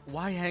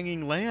 Why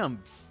hanging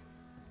lamps?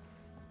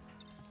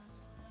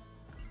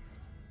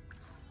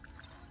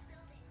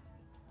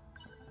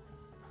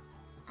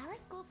 Our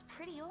school's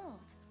pretty old.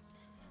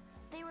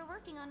 They were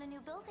working on a new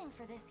building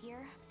for this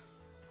year.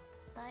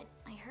 But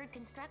I heard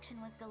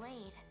construction was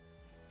delayed.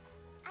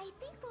 I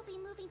think we'll be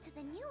moving to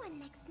the new one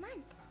next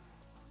month.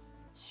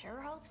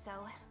 Sure hope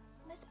so.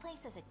 This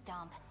place is a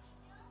dump.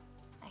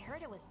 I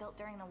heard it was built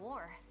during the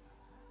war.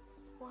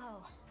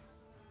 Whoa.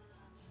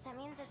 That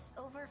means it's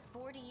over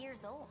 40 years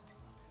old.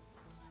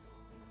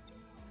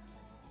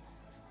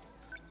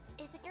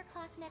 Isn't your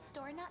class next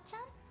door, Not-chan?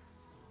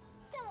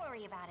 Don't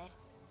worry about it.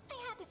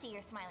 I had to see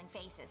your smiling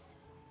faces.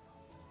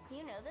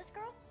 You know this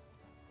girl?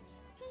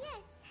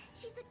 Yes,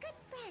 she's a good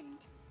friend.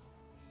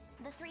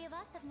 The three of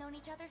us have known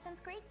each other since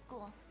grade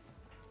school.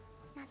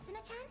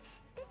 Natsuno-chan,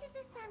 this is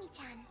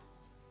Usami-chan.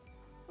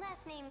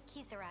 Last name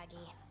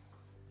Kisaragi.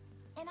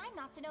 And I'm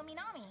Natsuno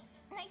Minami.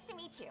 Nice to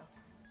meet you.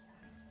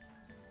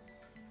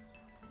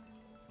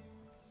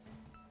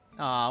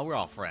 Aw, we're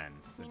all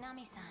friends.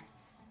 Minami-san.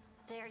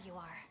 There you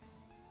are.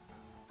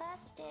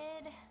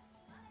 Busted.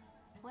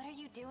 What are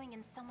you doing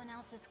in someone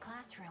else's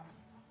classroom?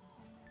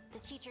 The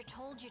teacher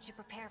told you to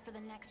prepare for the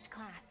next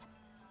class.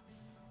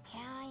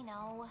 Yeah, I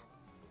know.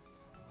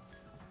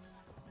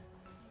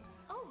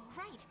 Oh,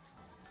 right.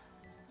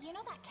 You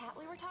know that cat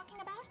we were talking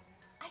about?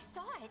 I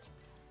saw it.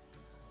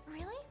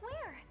 Really?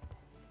 Where?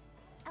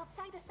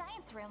 Outside the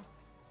science room.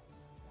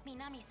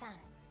 Minami-san.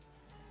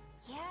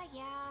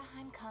 Yeah,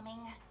 I'm coming.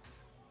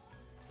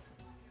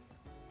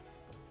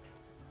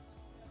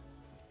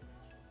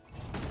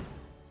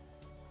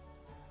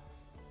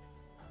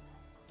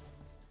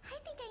 I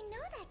think I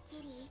know that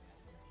kitty.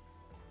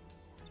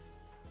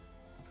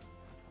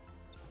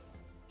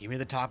 Give me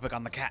the topic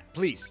on the cat,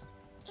 please.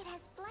 It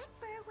has black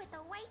fur with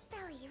a white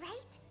belly,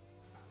 right?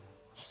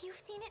 You've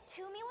seen it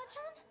too,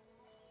 Miwa-chan?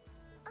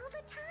 All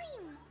the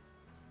time.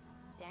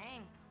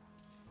 Dang.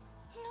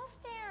 No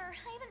fair.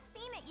 I haven't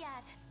seen it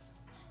yet.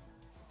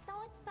 So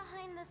it's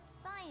behind the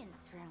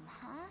science room,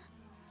 huh?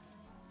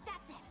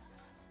 That's it.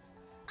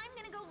 I'm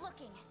gonna go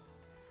looking.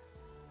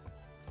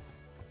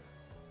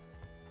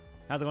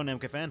 How's it going,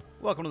 MK fan?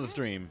 Welcome to the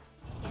stream.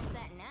 Guess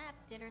that nap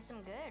did her some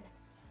good.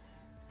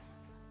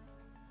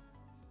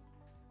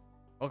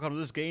 Welcome to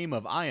this game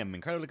of I am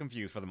incredibly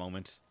confused for the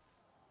moment.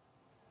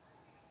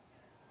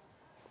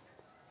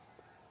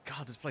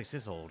 God, this place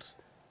is old.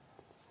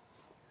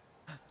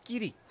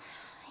 Kitty!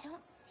 I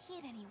don't see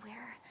it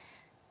anywhere.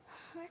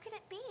 Where could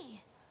it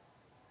be?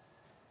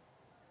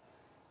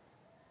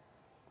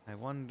 I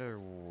wonder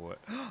what...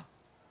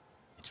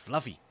 It's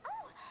Fluffy.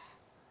 Oh!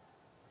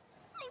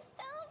 I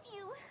found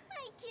you!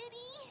 Hi,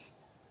 kitty!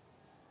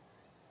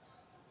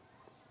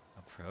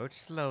 Approach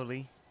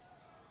slowly.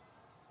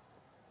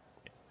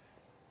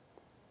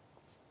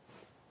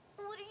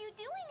 What are you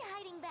doing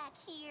hiding back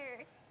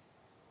here?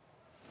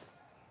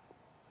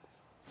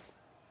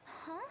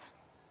 Huh?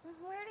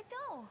 Where'd it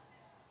go?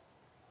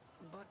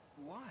 But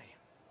why?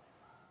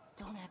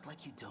 Don't act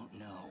like you don't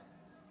know.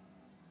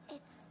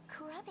 It's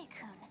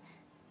Kurabe-kun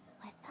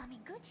with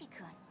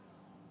Amiguchi-kun.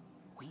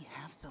 We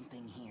have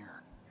something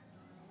here.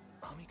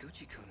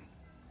 Amiguchi-kun,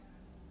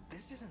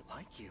 this isn't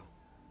like you.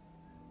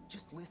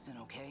 Just listen,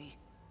 okay?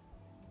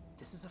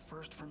 This is a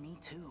first for me,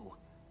 too.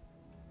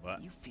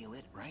 What? You feel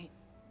it, right?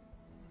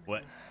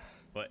 What?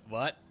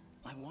 What?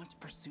 I want to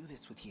pursue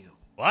this with you.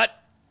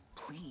 What?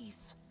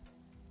 Please.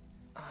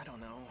 I don't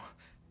know.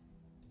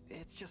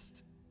 It's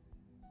just...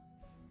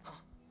 Huh?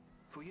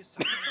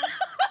 Fuyusami?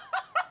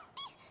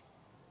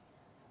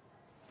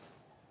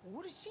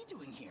 What is she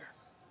doing here?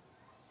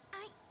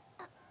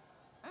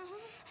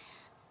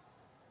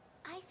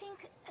 I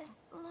think as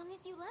long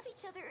as you love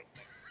each other,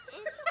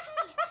 it's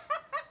okay.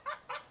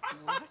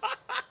 What?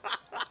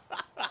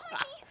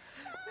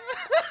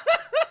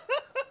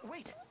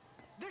 Wait!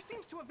 There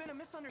seems to have been a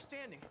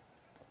misunderstanding.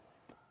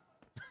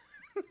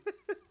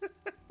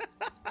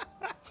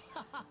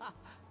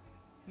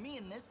 Me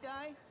and this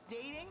guy?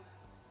 Dating?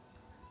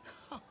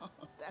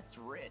 That's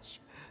rich.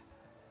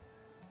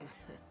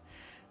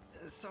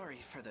 Sorry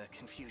for the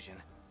confusion.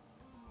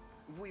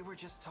 We were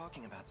just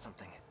talking about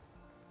something.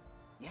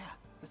 Yeah,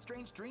 the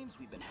strange dreams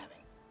we've been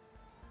having.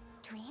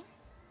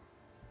 Dreams?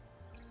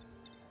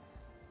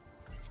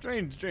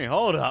 Strange dream.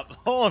 Hold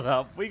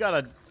up. We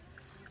gotta...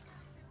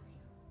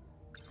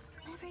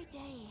 Every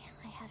day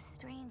I have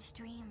strange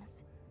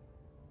dreams.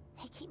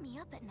 They keep me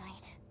up at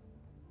night.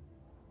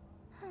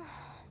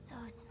 So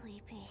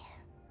sleepy.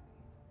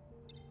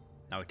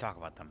 Now we talk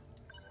about them.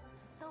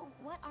 So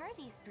what are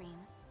these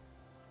dreams?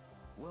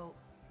 Well,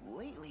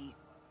 lately,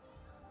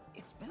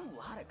 it's been a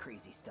lot of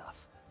crazy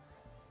stuff.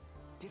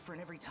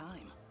 Different every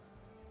time.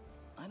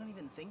 I don't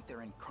even think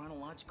they're in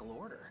chronological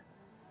order.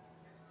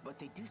 but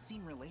they do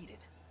seem related.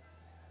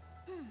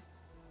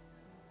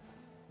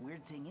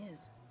 Weird thing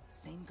is,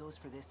 same goes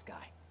for this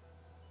guy.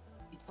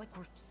 It's like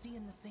we're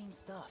seeing the same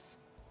stuff.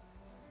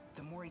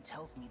 The more he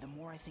tells me, the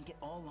more I think it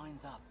all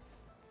lines up.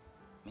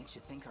 Makes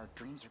you think our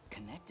dreams are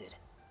connected.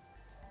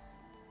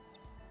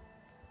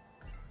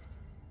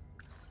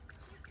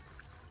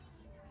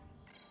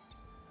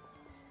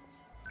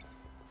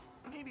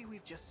 Maybe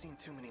we've just seen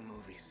too many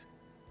movies.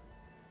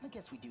 I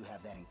guess we do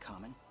have that in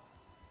common.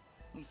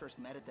 We first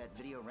met at that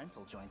video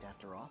rental joint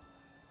after all.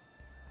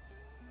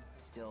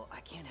 Still, I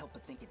can't help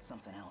but think it's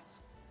something else.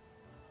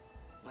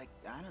 Like,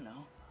 I don't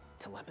know,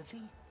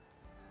 telepathy?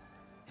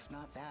 If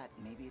not that,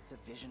 maybe it's a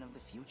vision of the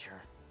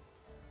future.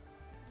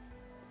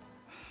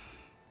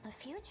 The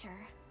future?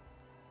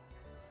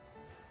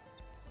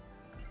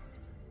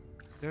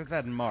 There's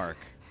that mark.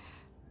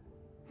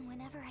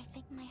 Whenever I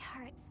think my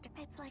heart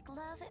it's like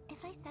love.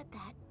 If I said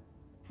that,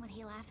 would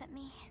he laugh at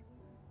me?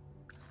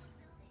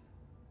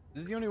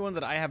 This is the only one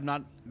that I have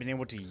not been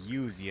able to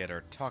use yet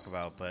or talk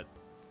about, but...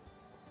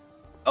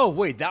 Oh,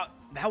 wait, that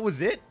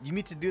was it? You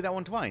need to do that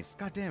one twice.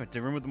 God damn it,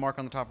 to remove the mark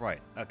on the top right.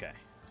 Okay.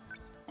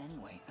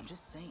 Anyway, I'm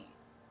just saying.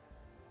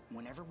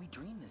 Whenever we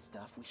dream this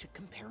stuff, we should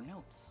compare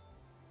notes.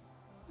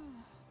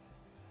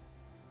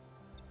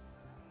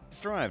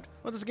 Strived.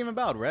 What's this game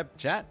about, Rep?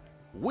 Chat?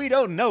 We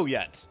don't know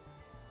yet.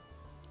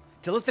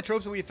 To list the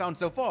tropes that we have found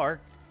so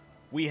far,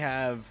 we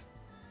have,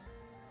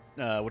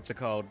 what's it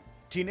called?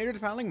 Teenagers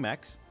piloting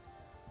mechs,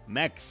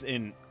 mechs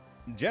in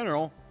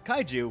general,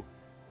 kaiju,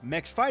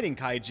 mechs fighting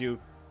kaiju,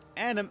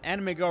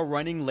 anime girl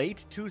running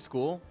late to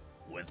school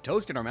with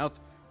toast in her mouth,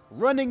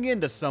 running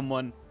into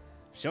someone,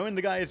 showing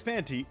the guy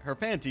her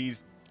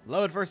panties,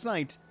 love at first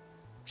sight,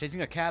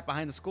 chasing a cat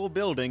behind the school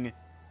building,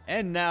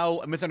 and now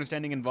a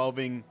misunderstanding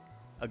involving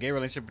a gay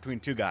relationship between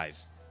two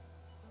guys.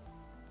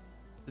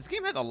 This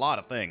game has a lot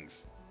of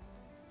things.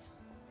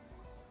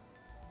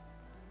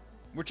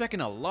 We're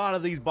checking a lot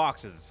of these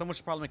boxes. Someone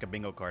should probably make a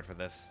bingo card for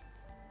this.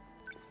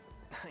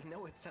 I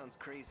know it sounds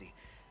crazy.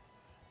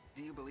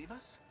 Do you believe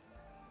us?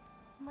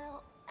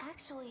 Well,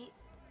 actually,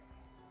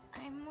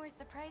 I'm more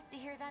surprised to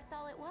hear that's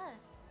all it was.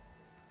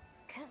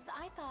 'Cause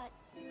I thought...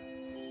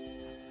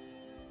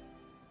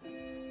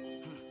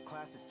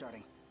 Class is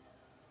starting.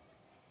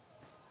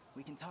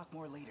 We can talk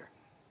more later.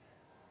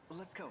 Well,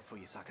 let's go,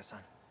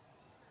 Fuyusaka-san.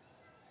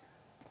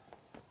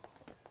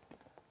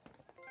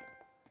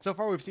 So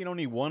far, we've seen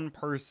only one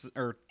person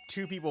or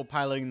two people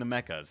piloting the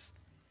mechas.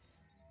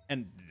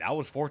 And that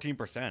was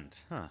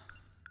 14%. Huh.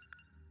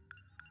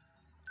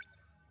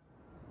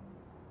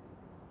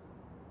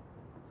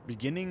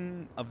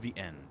 Beginning of the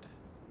end.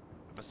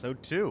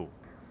 Episode 2.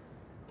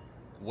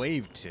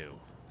 Wave 2.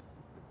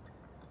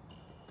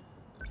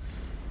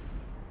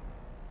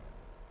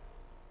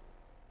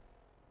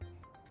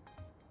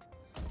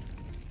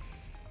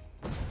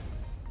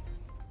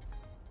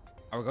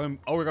 Are we going?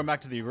 Oh, we're going back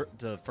to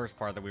the first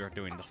part that we were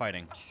doing, the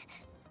fighting.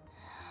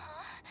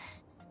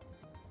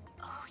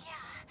 Oh yeah.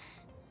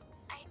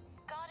 I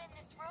got in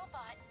this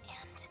robot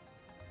and...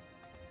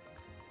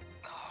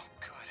 Oh,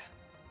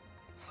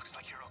 good. Looks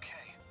like you're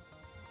okay.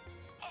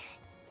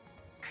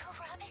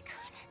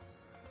 Kurabe-kun?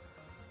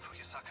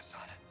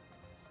 Fuyusaka-san.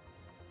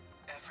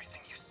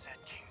 Everything you said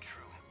came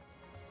true.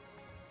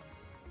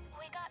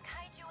 We got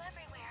kaiju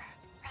everywhere,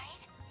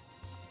 right?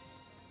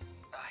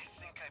 I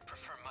think I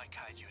prefer my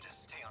kaiju to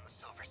stay on the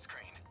silver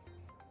screen.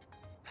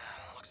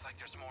 Looks like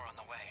there's more on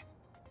the way.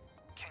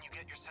 Can you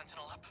get your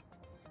Sentinel up?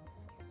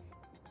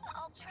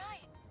 I'll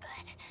try,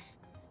 but...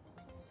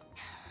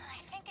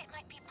 I think it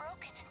might be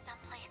broken in some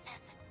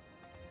places.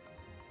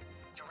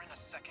 You're in a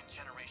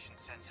second-generation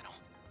Sentinel.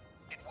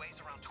 It weighs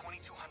around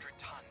 2,200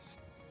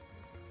 tons.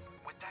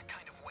 With that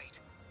kind of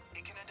weight,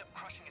 it can end up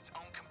crushing its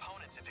own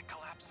components if it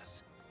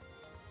collapses.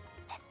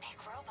 This big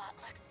robot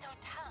looks so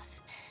tough.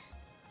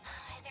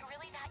 Is it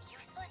really that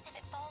useless if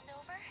it falls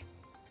over?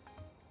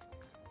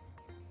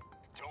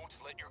 Don't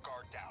let your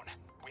guard down.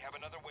 We have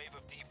another wave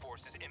of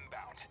D-forces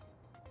inbound.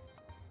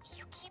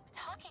 You keep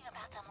talking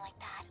about them like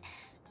that.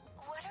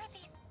 What are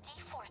these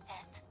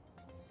D-forces?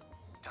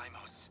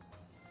 Daimos.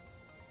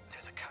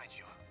 They're the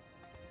kaiju.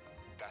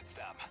 That's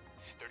them.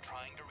 They're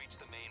trying to reach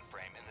the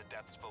mainframe in the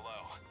depths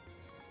below.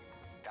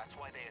 That's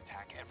why they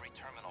attack every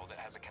terminal that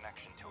has a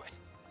connection to it.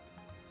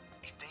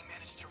 If they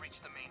manage to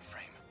reach the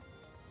mainframe,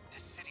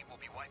 this city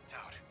will be wiped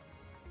out.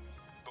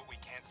 But we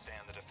can't stay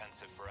on the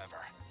defensive forever.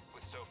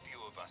 With so few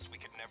of us, we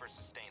could never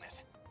sustain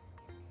it.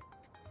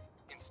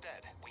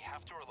 Instead, we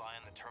have to rely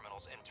on the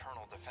terminal's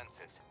internal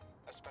defenses,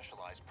 a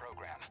specialized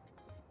program.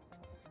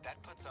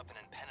 That puts up an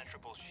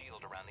impenetrable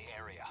shield around the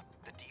area.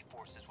 The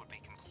D-forces would be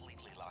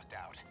completely locked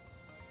out.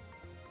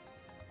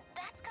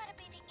 That's gotta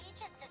be the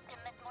Aegis system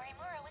Miss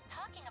Morimura was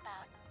talking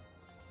about.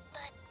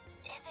 But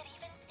is it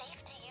even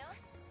safe to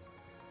use?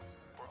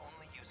 We're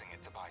only using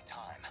it to buy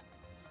time.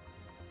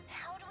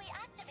 How do we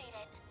activate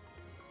it?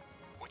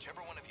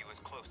 Whichever one of you is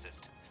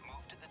closest,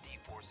 move to the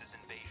D-forces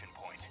invasion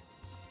point.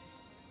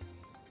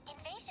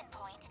 Invasion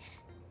point?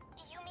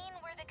 You mean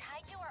where the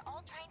kaiju are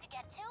all trying to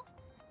get to?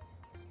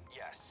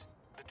 Yes,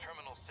 the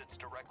terminal sits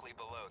directly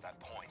below below that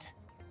point.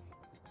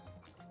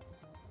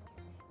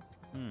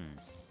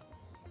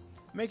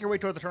 Make your way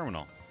toward the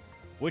terminal,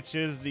 which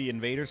is the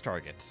invader's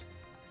target.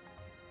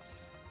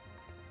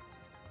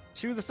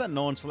 Choose the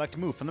Sentinel and select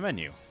Move from the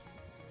menu.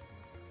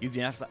 Use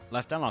the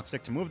left analog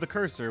stick to move the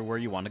cursor where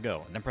you want to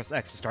go, and then press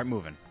X to start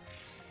moving.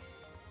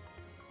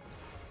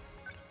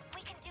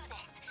 We can do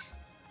this,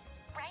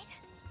 right?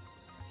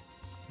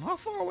 How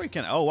far away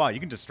can... Oh, wow, you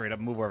can just straight up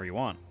move wherever you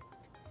want.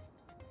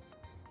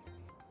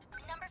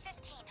 Number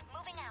 15,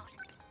 moving out.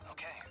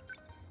 Okay.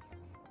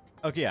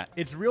 Okay, yeah,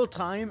 it's real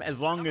time as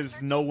long as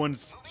no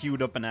one's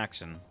queued up in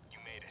action. You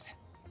made it.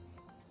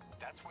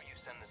 That's where you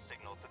send the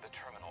signal to the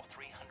terminal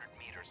 300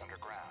 meters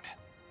underground.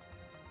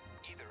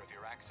 Either of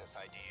your access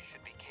IDs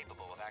should be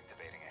capable of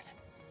activating it.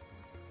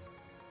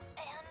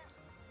 And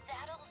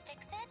that'll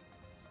fix it?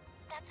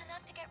 That's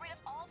enough to get rid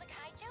of all the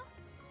kaiju?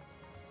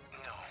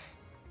 No,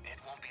 it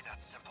won't be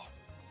that simple.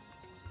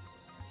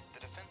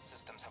 The defense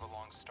systems have a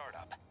long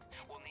startup.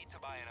 We'll need to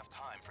buy enough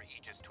time for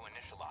Aegis to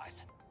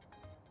initialize.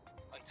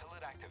 Until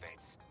it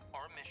activates,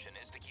 our mission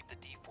is to keep the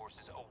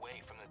D-forces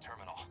away from the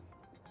terminal.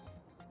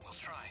 We'll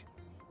try.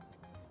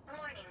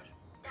 Warning.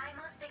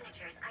 Daimo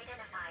signatures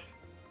identified.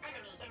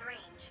 Enemy in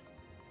range.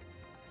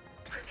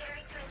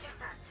 Preparing to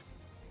intercept.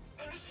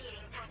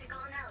 Initiating tactical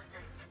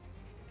analysis.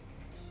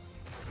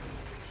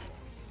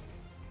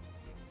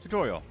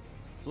 Tutorial.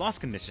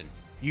 Lost condition.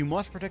 You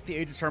must protect the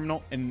Aegis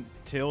terminal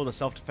until the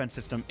self-defense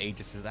system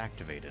Aegis is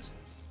activated.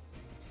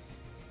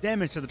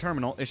 Damage to the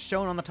terminal is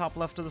shown on the top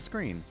left of the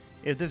screen.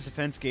 If this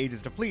defense gauge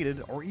is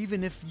depleted, or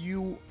even if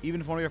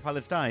one of your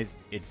pilots dies,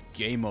 it's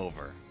game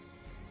over.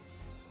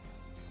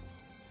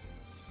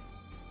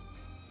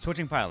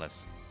 Switching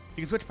pilots.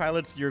 You can switch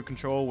pilots your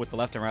control with the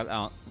left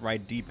and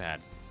right D-pad,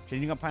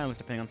 changing up pilots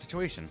depending on the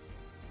situation.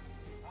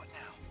 What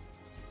now?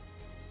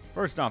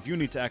 First off, you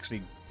need to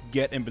actually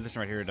get in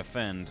position right here to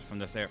defend from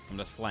this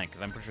flank,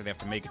 because I'm pretty sure they have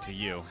to make it to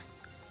you.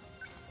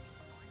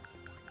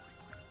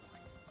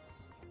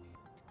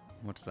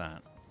 What's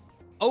that?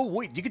 Oh,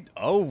 wait, you could...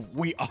 Oh,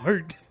 we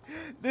are...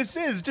 This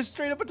is just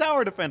straight up a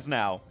tower defense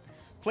now.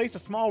 Place a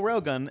small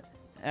railgun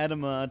at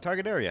a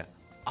target area.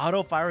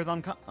 Auto fires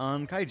on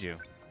kaiju.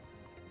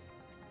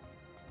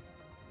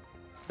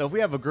 So if we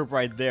have a group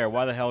right there,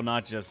 why the hell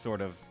not just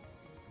sort of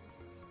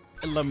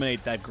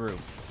eliminate that group?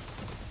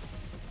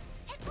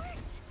 It worked!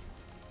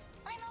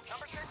 I'm okay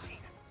Number now. 13.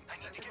 I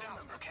need to get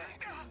out, okay?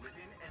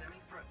 Within enemy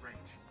threat range.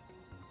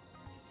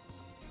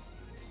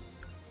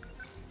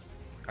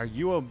 Are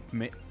you a...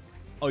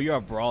 Oh, you're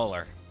a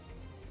brawler.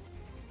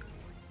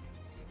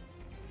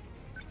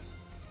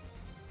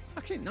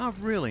 Okay, not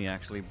really,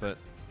 actually, but...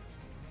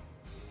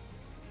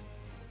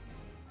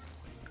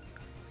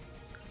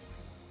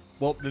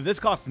 Well, if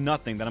this costs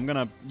nothing, then I'm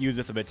gonna use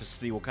this a bit to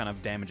see what kind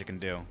of damage it can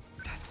do.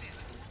 That's it.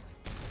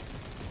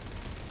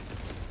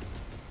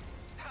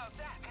 How's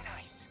that?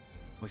 Nice.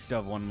 We still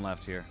have one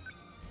left here.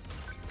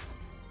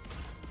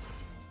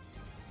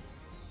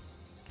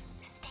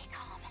 Stay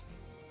calm.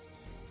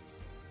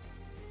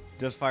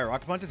 Does fire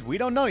rocket punches? We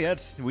don't know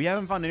yet. We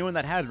haven't found anyone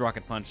that has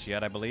rocket punch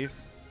yet, I believe.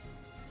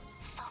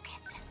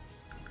 Focus.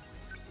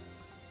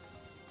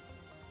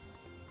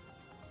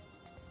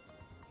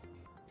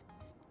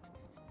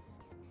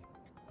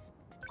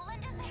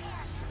 Lend us a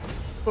hand.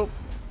 Boop.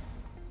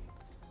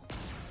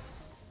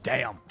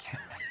 Damn.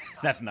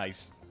 That's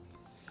nice.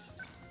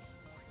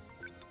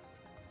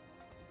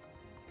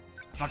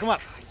 Fuck him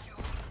up.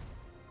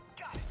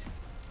 Got it.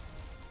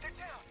 They're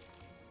down.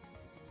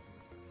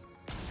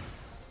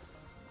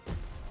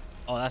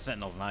 Oh, that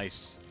Sentinel's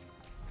nice.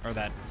 Or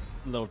that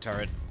little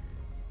turret.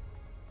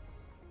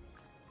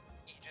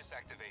 Aegis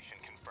activation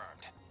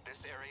confirmed.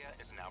 This area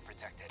is now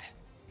protected.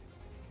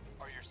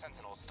 Are your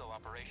Sentinels still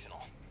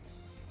operational?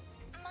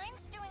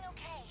 Mine's doing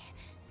okay.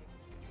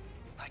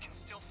 I can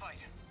still fight.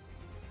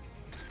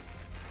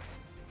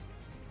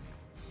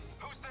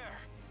 Who's there?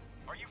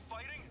 Are you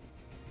fighting?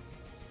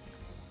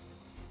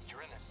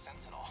 You're in a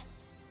Sentinel.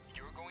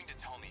 You're going to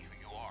tell me who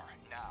you are,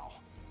 now.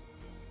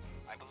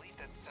 I believe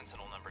that's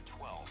Sentinel number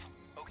 12,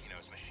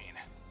 Okino's machine.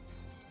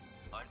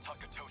 I'm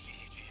Takatoshi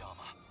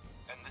Hijiyama,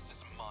 and this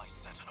is my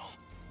Sentinel.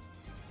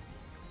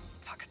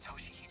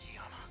 Takatoshi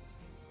Hijiyama?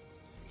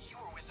 You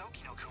were with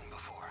Okino-kun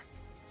before.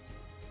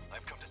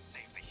 I've come to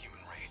save the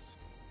human race.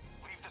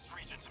 Leave this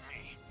region to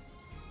me.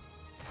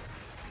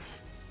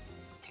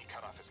 He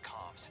cut off his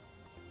comms.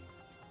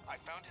 I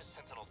found his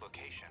Sentinel's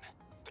location,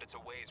 but it's a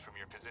ways from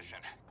your position.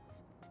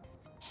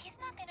 He's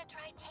not gonna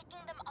try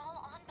taking them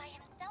all on by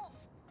himself,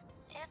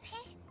 is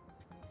he?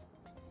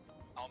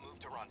 I'll move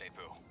to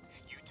rendezvous.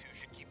 You two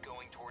should keep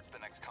going towards the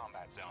next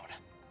combat zone.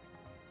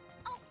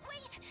 Oh,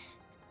 wait!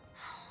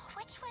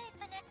 Which way is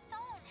the next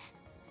zone?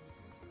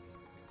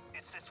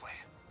 It's this way.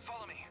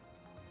 Follow me.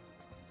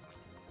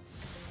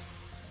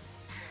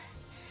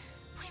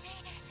 We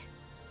made it.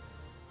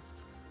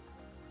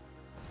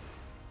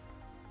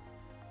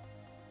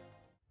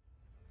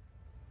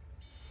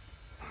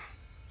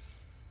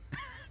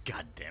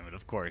 God damn it,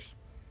 of course.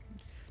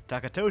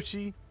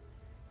 Takatoshi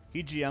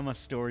Hijiyama's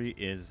story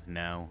is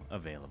now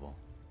available.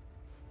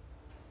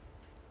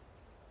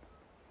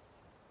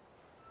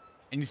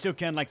 And you still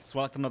can't, like,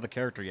 select another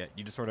character yet.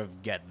 You just sort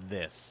of get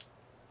this.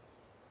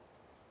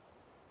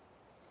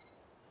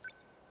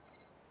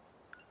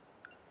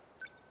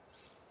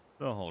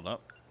 So, hold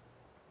up.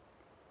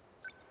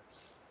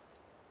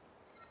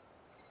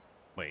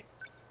 Wait.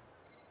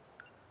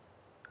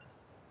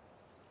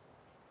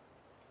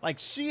 Like,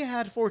 she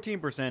had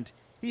 14%,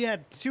 he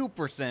had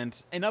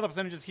 2%, and other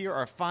percentages here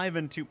are 5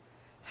 and 2.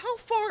 How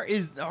far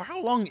is, or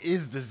how long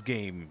is this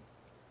game?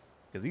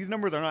 Because these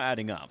numbers are not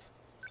adding up.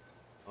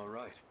 All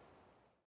right.